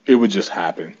about it. It would just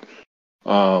happen.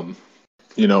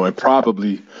 And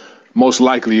probably most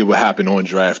likely it would happen on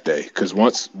draft day, because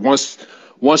once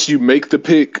you make the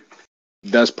pick,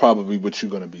 that's probably what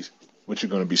you're gonna be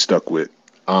stuck with.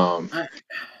 Yeah.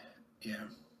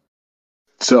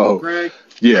 So Greg,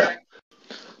 yeah,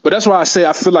 but that's why I say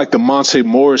I feel like the Monte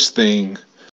Morris thing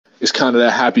is kind of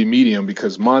that happy medium,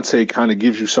 because Monte kind of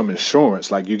gives you some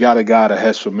insurance. Like you got a guy that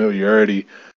has familiarity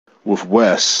with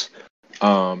Wes,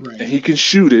 right. And he can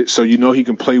shoot it, so he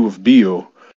can play with Beal.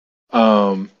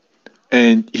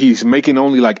 And he's making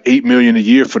only like $8 million a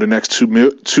year for the next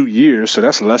 2 years, so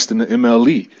that's less than the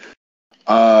MLE.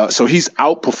 So he's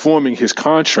outperforming his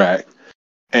contract,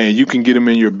 and you can get him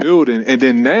in your building. And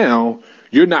then now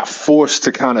you're not forced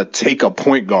to kind of take a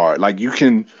point guard. Like you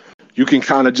can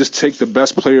kind of just take the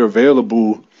best player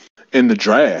available in the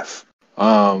draft,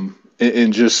 and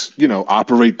just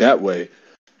operate that way.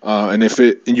 And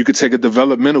you could take a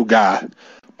developmental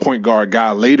point guard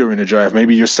guy later in the draft,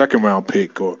 maybe your second round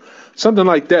pick or something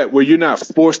like that, where you're not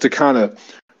forced to kind of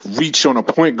reach on a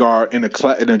point guard in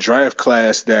a draft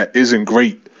class that isn't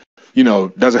great,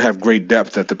 doesn't have great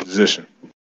depth at the position.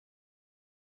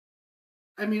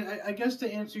 I mean, I guess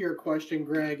to answer your question,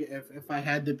 Greg, if I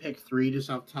had to pick three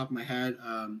just off the top of my head,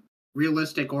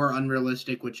 realistic or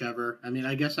unrealistic, whichever. I mean,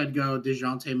 I guess I'd go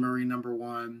DeJounte Murray number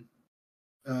 1,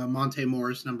 Monte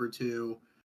Morris number 2,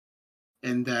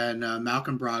 and then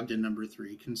Malcolm Brogdon number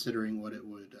 3, considering what it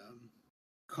would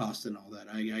cost and all that.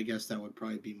 I guess that would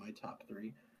probably be my top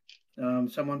 3.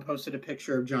 Someone posted a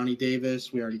picture of Johnny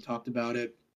Davis. We already talked about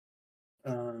it.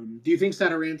 Do you think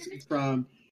Satoransky from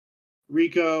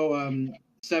Rico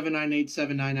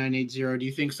 798799980? Do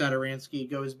you think Satoransky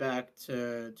goes back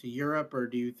to Europe, or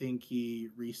do you think he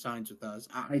re-signs with us?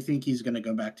 I think he's going to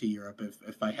go back to Europe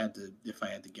if I had to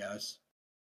guess.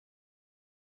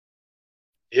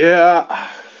 Yeah,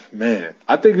 man.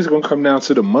 I think it's going to come down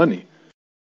to the money.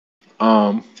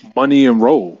 Money and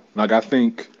role. Like, I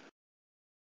think,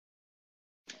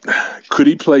 could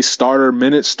he play starter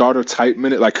type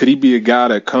minute? Like, could he be a guy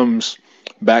that comes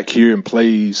back here and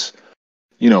plays,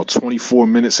 24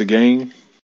 minutes a game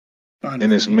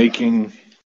and is making,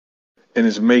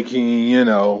 maybe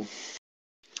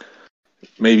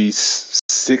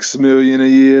 $6 million a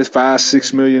year,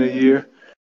 $5-6 million a year?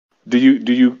 Do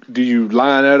you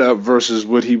line that up versus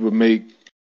what he would make,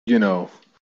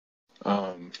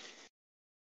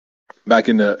 back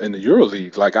in the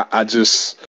EuroLeague? Like I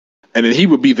just, and then he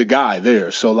would be the guy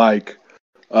there. So like,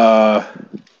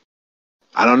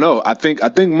 I don't know. I think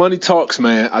money talks,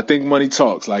 man. I think money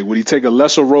talks. Like, would he take a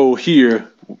lesser role here,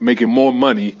 making more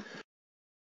money,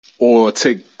 or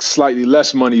take slightly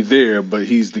less money there, but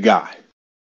he's the guy?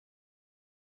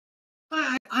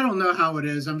 I don't know how it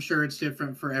is. I'm sure it's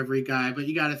different for every guy, but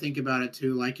you got to think about it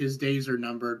too. Like, his days are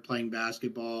numbered playing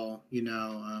basketball. I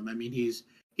mean, he's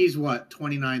what,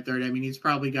 29, 30. I mean, he's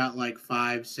probably got like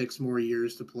 5-6 more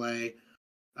years to play,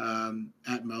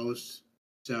 at most.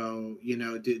 So,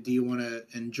 do you want to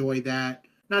enjoy that?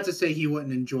 Not to say he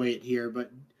wouldn't enjoy it here, but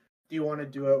do you want to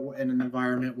do it in an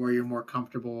environment where you're more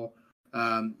comfortable?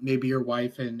 Maybe your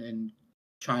wife and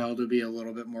child would be a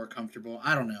little bit more comfortable.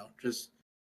 I don't know. Just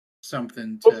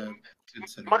something to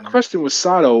consider. My question was,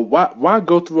 Sato, why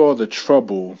go through all the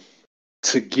trouble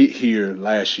to get here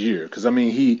last year? Because, I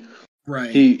mean, he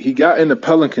got in the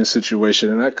Pelican situation,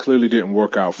 and that clearly didn't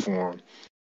work out for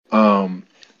him.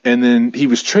 And then he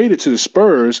was traded to the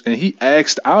Spurs, and he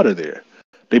axed out of there.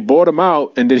 They bought him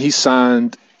out, and then he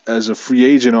signed as a free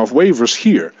agent off waivers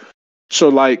here. So,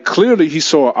 like, clearly he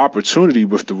saw an opportunity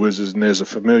with the Wizards, and there's a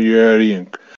familiarity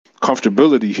and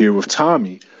comfortability here with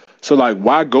Tommy. So, like,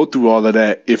 why go through all of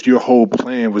that if your whole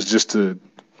plan was just to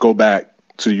go back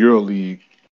to the EuroLeague,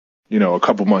 a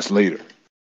couple months later?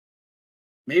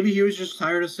 Maybe he was just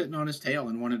tired of sitting on his tail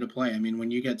and wanted to play. I mean, when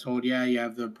you get told, yeah, you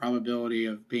have the probability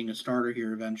of being a starter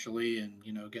here eventually and,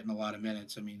 getting a lot of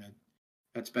minutes, I mean,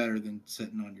 that's better than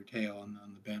sitting on your tail on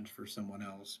the bench for someone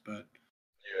else. But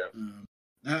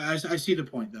I see the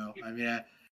point, though. I mean,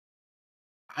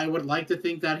 I would like to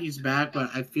think that he's back, but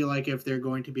I feel like if they're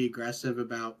going to be aggressive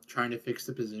about trying to fix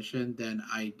the position, then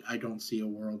I don't see a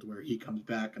world where he comes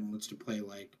back and wants to play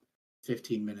like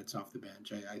 15 minutes off the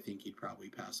bench. I think he'd probably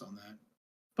pass on that.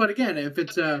 But again, if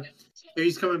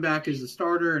he's coming back as a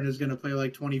starter and is going to play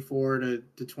like 24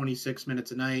 to 26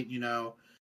 minutes a night,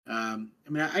 I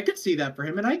mean, I could see that for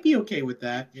him, and I'd be okay with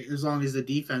that as long as the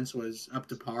defense was up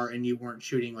to par and you weren't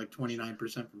shooting like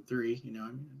 29% from three. I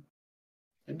mean,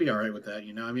 I'd be all right with that.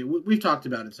 I mean, we've talked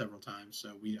about it several times,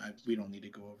 so we don't need to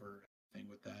go over anything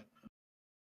with that.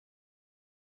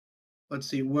 Let's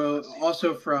see. Well,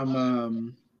 also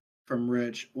from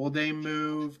Rich, will they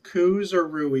move Kuz or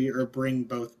Rui or bring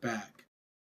both back?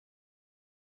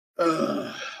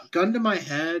 Gun to my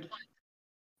head,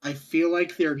 I feel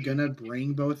like they're gonna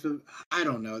bring both of. I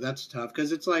don't know. That's tough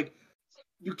because it's like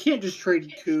you can't just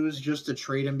trade Kuz just to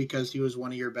trade him because he was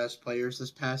one of your best players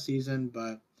this past season.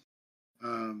 But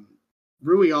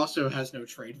Rui also has no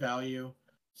trade value,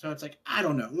 so it's like I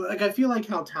don't know. Like I feel like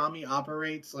how Tommy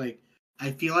operates. Like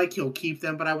I feel like he'll keep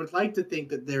them, but I would like to think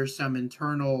that there's some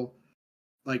internal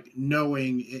like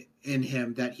knowing in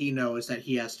him that he knows that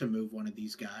he has to move one of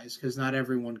these guys because not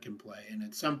everyone can play, and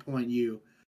at some point you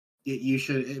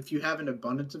should, if you have an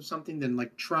abundance of something, then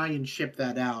like try and ship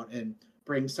that out and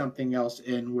bring something else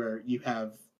in where you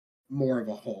have more of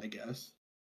a whole, I guess.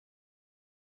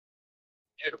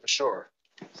 Yeah, for sure.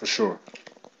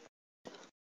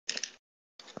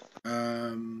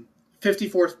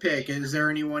 54th pick. Is there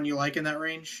anyone you like in that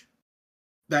range?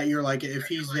 That you're like, if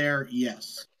he's there,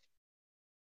 yes.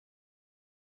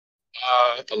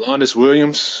 Alondes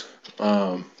Williams,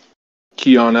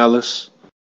 Keon Ellis,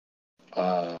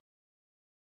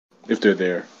 if they're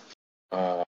there.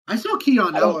 I saw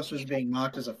Keon Ellis was being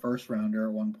mocked as a first rounder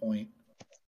at one point.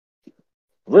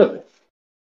 Really?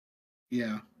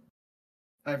 Yeah.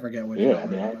 I forget which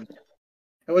one it was.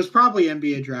 It was probably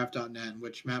NBADraft.net,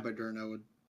 which Matt Baderno would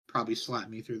probably slap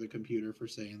me through the computer for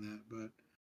saying that.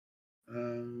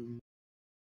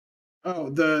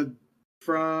 But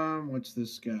what's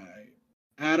this guy?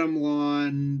 Adam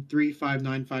Lawn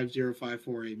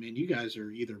 359505548. Man, you guys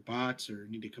are either bots or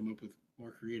need to come up with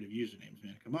more creative usernames,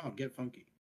 man. Come on, get funky.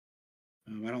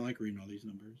 I don't like reading all these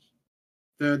numbers.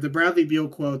 The Bradley Beal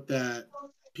quote that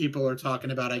people are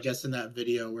talking about, I guess, in that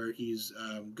video where he's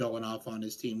going off on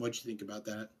his team. What'd you think about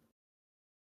that?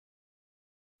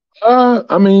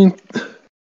 I mean,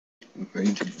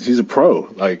 he's a pro.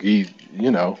 Like he's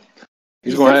gonna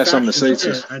have something to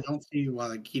say. I don't see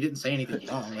why he didn't say anything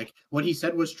wrong. Like what he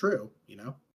said was true.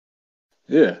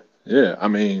 Yeah. I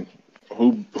mean,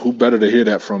 who better to hear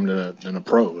that from than a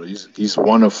pro? He's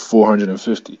one of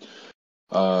 450,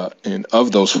 and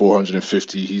of those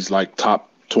 450, he's like top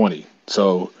 20.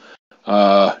 So,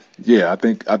 I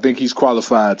think he's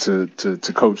qualified to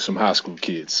coach some high school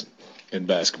kids in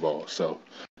basketball. So,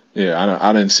 yeah,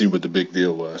 I didn't see what the big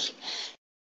deal was.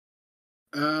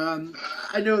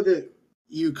 I know that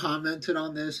you commented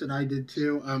on this, and I did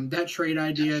too. That trade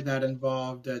idea that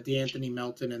involved DeAnthony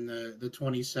Melton and the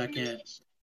 22nd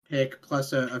pick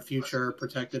plus a future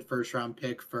protected first-round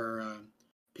pick for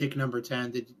pick number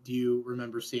 10. Do you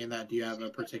remember seeing that? Do you have a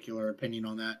particular opinion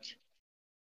on that?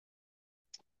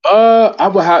 I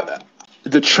would have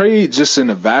the trade just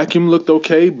in a vacuum looked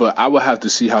okay, but I would have to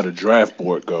see how the draft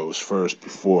board goes first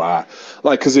before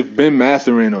because if Ben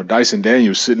Mathurin or Dyson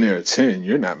Daniels sitting there at 10,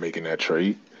 you're not making that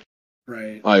trade,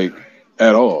 right? Like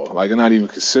at all, like you're not even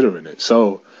considering it.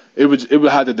 So it would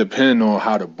have to depend on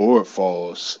how the board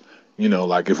falls.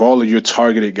 Like if all of your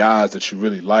targeted guys that you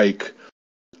really like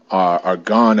are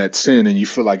gone at 10, and you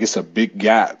feel like it's a big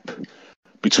gap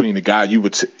between the guy you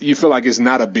feel like it's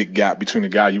not a big gap between the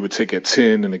guy you would take at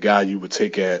 10 and the guy you would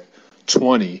take at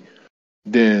 20,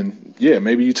 then yeah,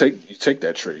 maybe you take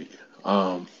that trade.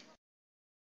 But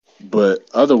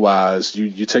otherwise,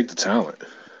 you take the talent.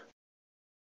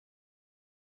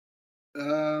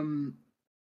 From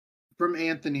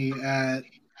Anthony at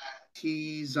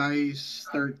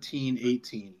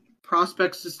TZice1318.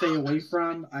 Prospects to stay away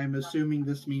from. I'm assuming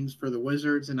this means for the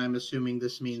Wizards, and I'm assuming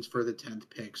this means for the 10th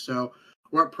pick. So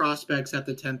what prospects at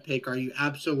the 10th pick are you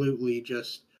absolutely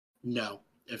just no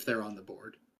if they're on the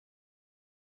board?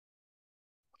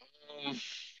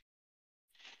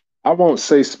 I won't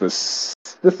say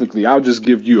specifically. I'll just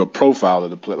give you a profile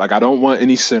of the player. Like I don't want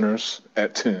any centers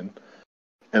at 10,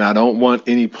 and I don't want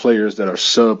any players that are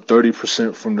sub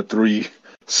 30% from the 3,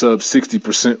 sub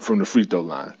 60% from the free throw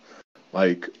line.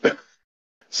 Like,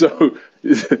 so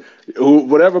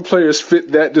whatever players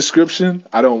fit that description,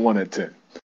 I don't want at 10.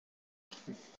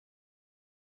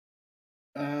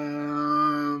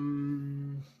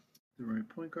 The right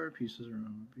point guard pieces are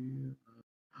on view.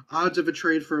 Odds of a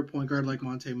trade for a point guard like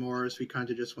Monte Morris, we kind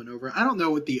of just went over. I don't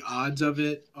know what the odds of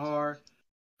it are.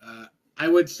 I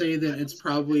would say that it's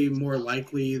probably more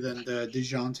likely than the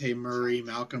DeJounte Murray,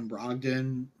 Malcolm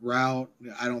Brogdon route.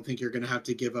 I don't think you're going to have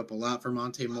to give up a lot for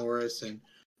Monte Morris, and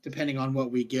depending on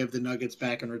what we give the Nuggets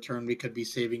back in return, we could be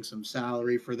saving some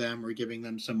salary for them or giving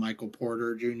them some Michael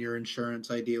Porter Jr. insurance,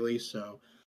 ideally. So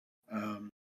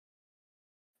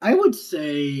I would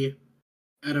say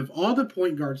out of all the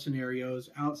point guard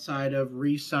scenarios outside of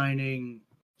re-signing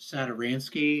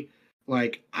Satoransky,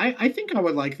 like, I think I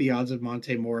would like the odds of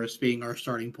Monte Morris being our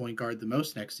starting point guard the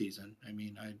most next season. I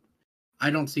mean, I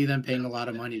don't see them paying a lot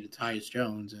of money to Tyus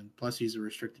Jones, and plus he's a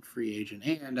restricted free agent.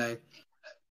 And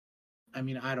I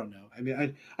mean, I don't know. I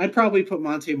mean, I'd probably put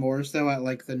Monte Morris, though, at,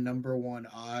 like, the number one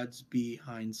odds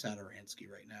behind Satoransky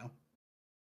right now.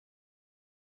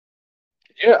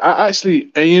 Yeah, I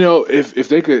actually, and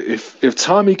if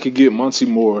Tommy could get Monte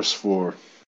Morris for,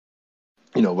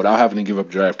 without having to give up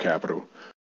draft capital,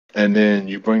 and then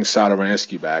you bring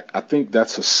Satoransky back, I think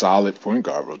that's a solid point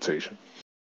guard rotation.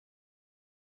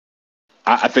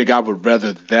 I think I would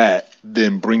rather that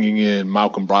than bringing in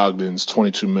Malcolm Brogdon's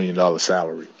 $22 million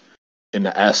salary and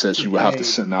the assets you would have to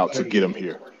send out to get him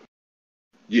here.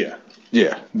 Yeah.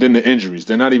 Then the injuries.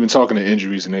 They're not even talking to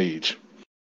injuries and age.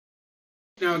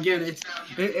 Now, again, it's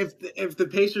if the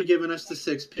Pacers are giving us the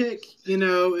 6th pick,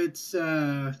 it's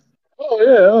Oh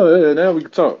yeah. Now we can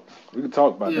talk. We can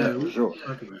talk about that for sure.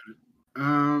 Talk about it.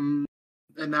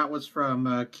 And that was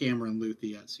from Cameron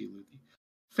Luthi at C. Luthi.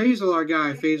 Faisal, our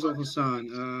guy, Faisal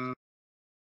Hassan.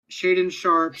 Shaden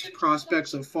Sharp's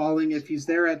prospects of falling. If he's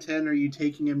there at 10, are you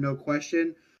taking him no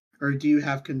question? Or do you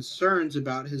have concerns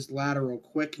about his lateral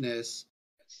quickness?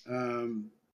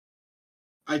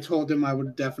 I told him I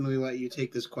would definitely let you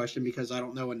take this question because I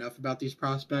don't know enough about these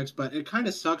prospects, but it kind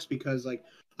of sucks because like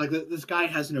this guy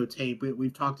has no tape.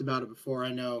 We've talked about it before.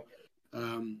 I know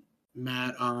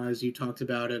Matt Oz, you talked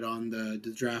about it on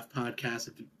the draft podcast.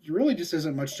 It really just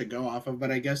isn't much to go off of,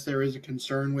 but I guess there is a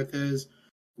concern with his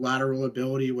lateral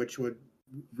ability, which would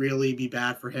really be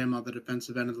bad for him on the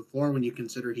defensive end of the floor when you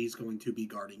consider he's going to be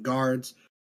guarding guards.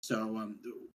 So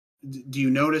do you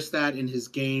notice that in his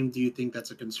game? Do you think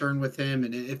that's a concern with him?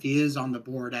 And if he is on the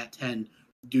board at 10,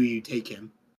 do you take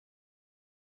him?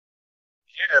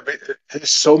 Yeah, but there's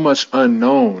so much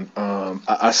unknown.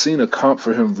 I seen a comp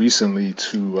for him recently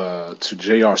to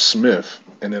J.R. Smith,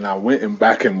 and then I went and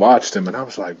back and watched him, and I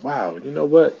was like, wow, you know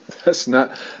what? That's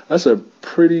a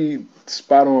pretty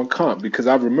spot on comp because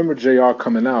I remember J.R.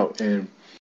 coming out, and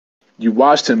you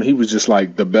watched him, he was just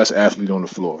like the best athlete on the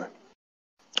floor.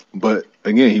 But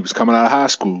again, he was coming out of high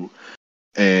school,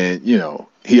 and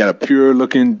he had a pure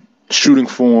looking shooting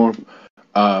form,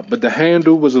 but the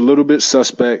handle was a little bit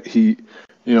suspect. He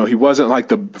wasn't like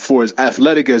for as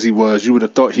athletic as he was, you would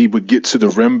have thought he would get to the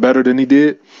rim better than he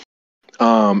did.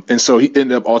 And so he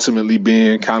ended up ultimately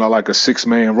being kind of like a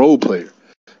 6-man role player.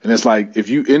 And it's like, if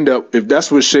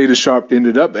that's what Shaden Sharp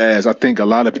ended up as, I think a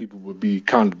lot of people would be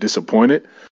kind of disappointed.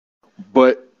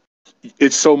 But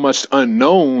it's so much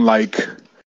unknown, like,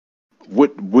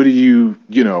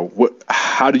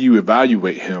 how do you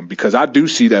evaluate him? Because I do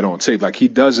see that on tape. Like,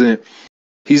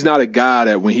 he's not a guy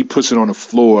that when he puts it on the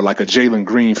floor, like a Jalen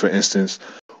Green, for instance,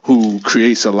 who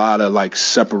creates a lot of like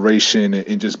separation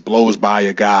and just blows by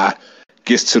a guy,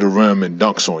 gets to the rim and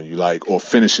dunks on you, like, or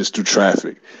finishes through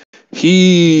traffic.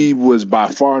 He was by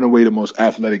far and away the most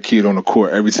athletic kid on the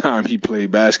court every time he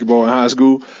played basketball in high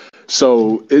school.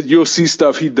 So you'll see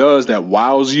stuff he does that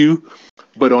wows you,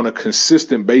 but on a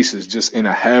consistent basis, just in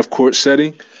a half-court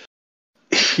setting,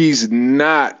 he's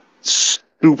not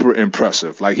super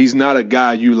impressive. Like, he's not a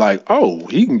guy you like, oh,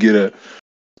 he can get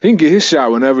his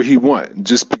shot whenever he wants.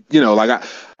 Just,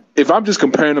 if I'm just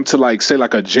comparing him to, like, say,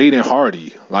 like a Jaden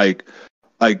Hardy, like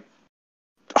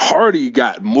Hardy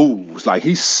got moves. Like,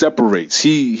 he separates.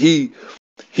 He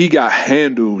got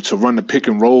handled to run the pick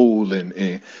and roll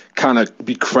and kind of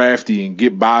be crafty and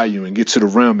get by you and get to the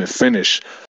rim and finish.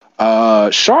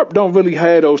 Sharp don't really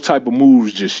have those type of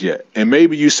moves just yet. And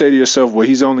maybe you say to yourself, well,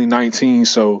 he's only 19,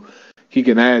 so he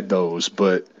can add those.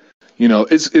 But,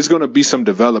 it's going to be some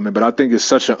development. But I think it's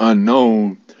such an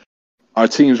unknown. Our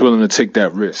team's willing to take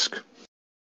that risk.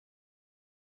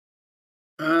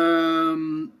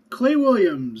 Clay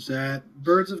Williams at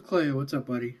Birds of Clay. What's up,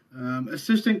 buddy?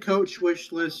 Assistant coach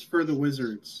wish list for the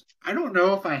Wizards. I don't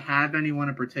know if I have anyone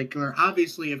in particular.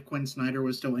 Obviously, if Quinn Snyder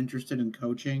was still interested in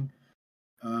coaching,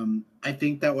 I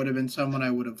think that would have been someone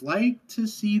I would have liked to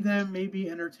see them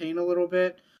maybe entertain a little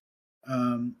bit.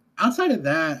 Outside of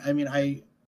that, I mean, I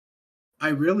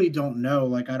really don't know.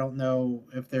 Like, I don't know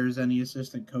if there's any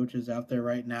assistant coaches out there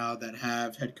right now that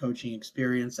have head coaching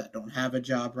experience that don't have a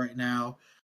job right now.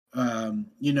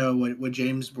 Would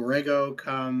James Borrego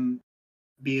come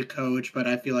be a coach? But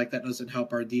I feel like that doesn't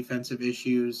help our defensive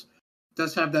issues.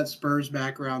 Does have that Spurs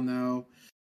background, though.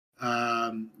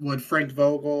 Would Frank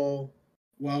Vogel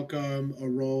welcome a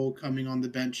role coming on the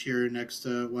bench here next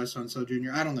to Wes Unseld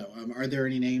Jr.? I don't know. Are there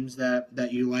any names that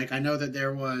you like? I know that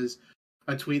there was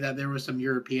a tweet that there was some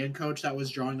European coach that was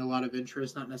drawing a lot of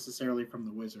interest, not necessarily from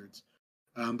the Wizards,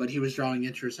 but he was drawing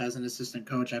interest as an assistant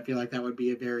coach. I feel like that would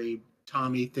be a very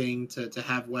Tommy thing to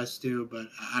have Wes do, but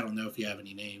I don't know if you have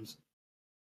any names.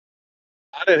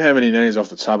 I didn't have any names off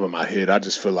the top of my head. I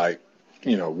just feel like,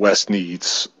 Wes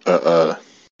needs a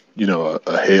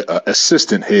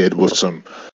assistant head with some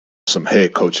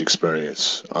head coach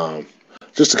experience,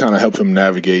 just to kind of help him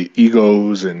navigate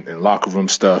egos and locker room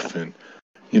stuff, and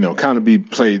kind of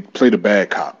play the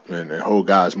bad cop and hold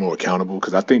guys more accountable.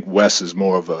 Because I think Wes is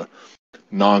more of a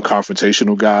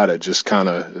non-confrontational guy that just kind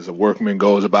of is a workman,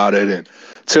 goes about it and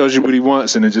tells you what he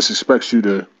wants, and then just expects you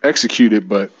to execute it.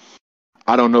 But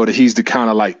I don't know that he's the kind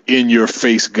of like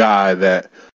in-your-face guy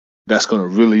that's going to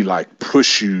really like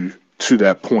push you to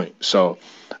that point. So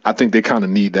I think they kind of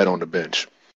need that on the bench.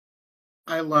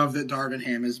 I love that Darvin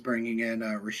Ham is bringing in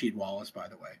Rasheed Wallace, by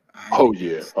the way.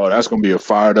 That's going to be a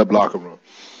fired up locker room.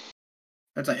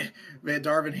 That's like, man,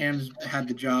 Darvin Ham's had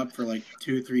the job for like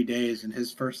 2 or 3 days, and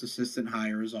his first assistant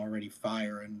hire is already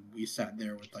fire. And we sat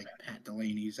there with like Pat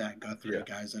Delaney, Zach Guthrie,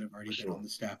 guys that have already been on the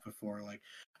staff before. Like,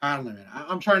 I don't know, man.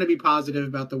 I'm trying to be positive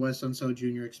about the Wes Unseld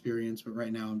Jr. experience, but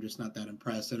right now I'm just not that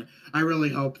impressed. And I really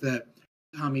hope that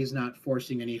Tommy's not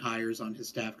forcing any hires on his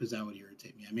staff, because that would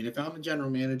irritate me. I mean, if I'm a general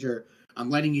manager, I'm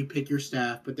letting you pick your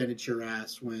staff, but then it's your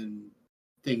ass when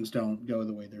things don't go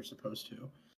the way they're supposed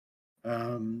to.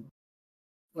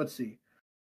 Let's see.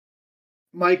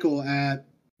 Michael at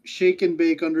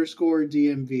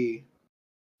shakeandbake_DMV.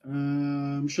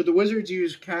 Should the Wizards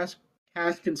use cash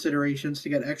considerations to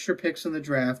get extra picks in the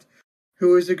draft?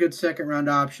 Who is a good second round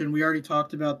option? We already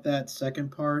talked about that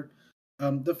second part.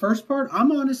 The first part,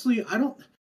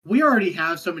 we already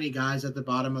have so many guys at the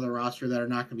bottom of the roster that are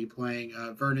not going to be playing.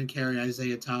 Vernon Carey,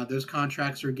 Isaiah Todd, those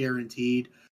contracts are guaranteed.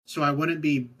 So I wouldn't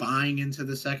be buying into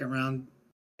the second round.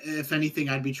 If anything,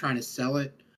 I'd be trying to sell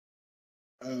it.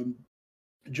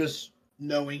 Just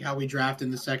knowing how we draft in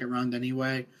the second round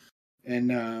anyway.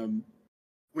 And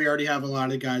we already have a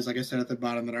lot of guys, like I said, at the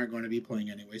bottom that aren't going to be playing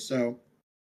anyway. So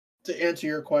to answer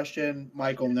your question,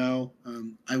 Michael, no.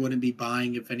 I wouldn't be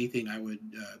buying. If anything, I would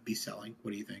be selling.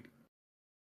 What do you think?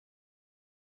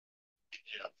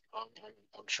 Yeah, I'm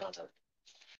trying to.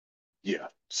 Yeah,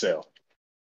 sell.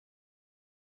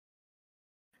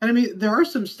 And I mean, there are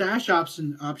some stash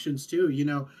options too.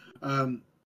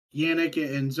 Yannick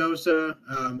and Zosa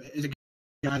is a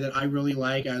guy that I really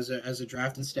like as a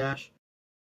draft and stash.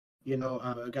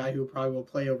 A guy who probably will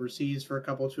play overseas for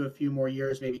a few more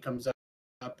years. Maybe comes up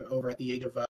over at the age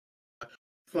of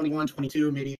 21,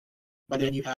 22. Maybe by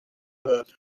then you have a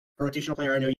rotational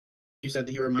player. I know you said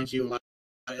that he reminds you a lot,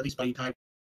 at least by the type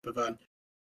of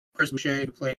Chris Boucher,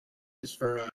 who plays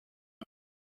for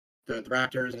the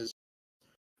Raptors, and is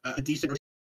a decent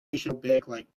rotational big,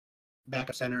 like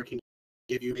backup center, can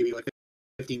give you maybe like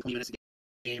 15, 20 minutes a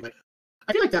game. But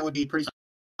I feel like that would be pretty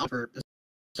solid for a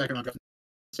second round draft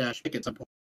stash pick at some point,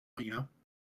 Yeah,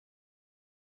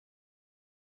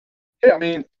 I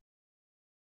mean,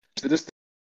 this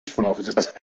front office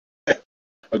just has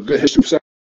a good history for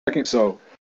second. So,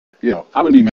 I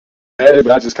wouldn't be mad,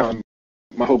 but I just kind of,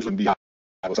 my hopes wouldn't be high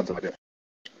or something like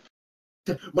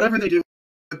that. Whatever they do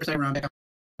with the second round pick, I'm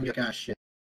like, gosh, shit.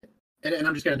 And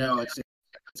I'm just going to know it's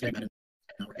going to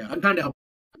work out. I'm kind of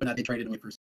hoping that they traded away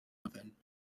for something.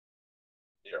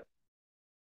 Yeah.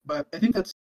 But I think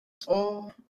that's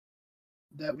all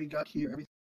that we got here.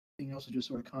 Everything else is just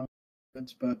sort of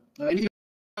comments. But anything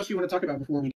else you want to talk about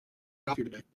before we get off here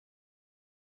today?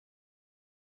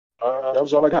 That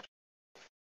was all I got.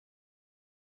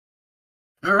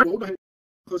 All right, well, we'll go ahead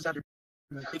and close out here.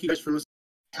 Thank you guys for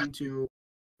listening to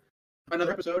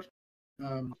another episode.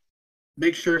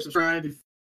 Make sure to subscribe if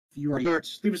you are here.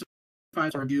 Leave us a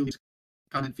 5-star review. Leave a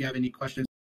comment if you have any questions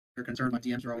or concerns. My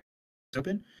DMs are always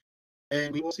open.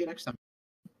 And we will see you next time.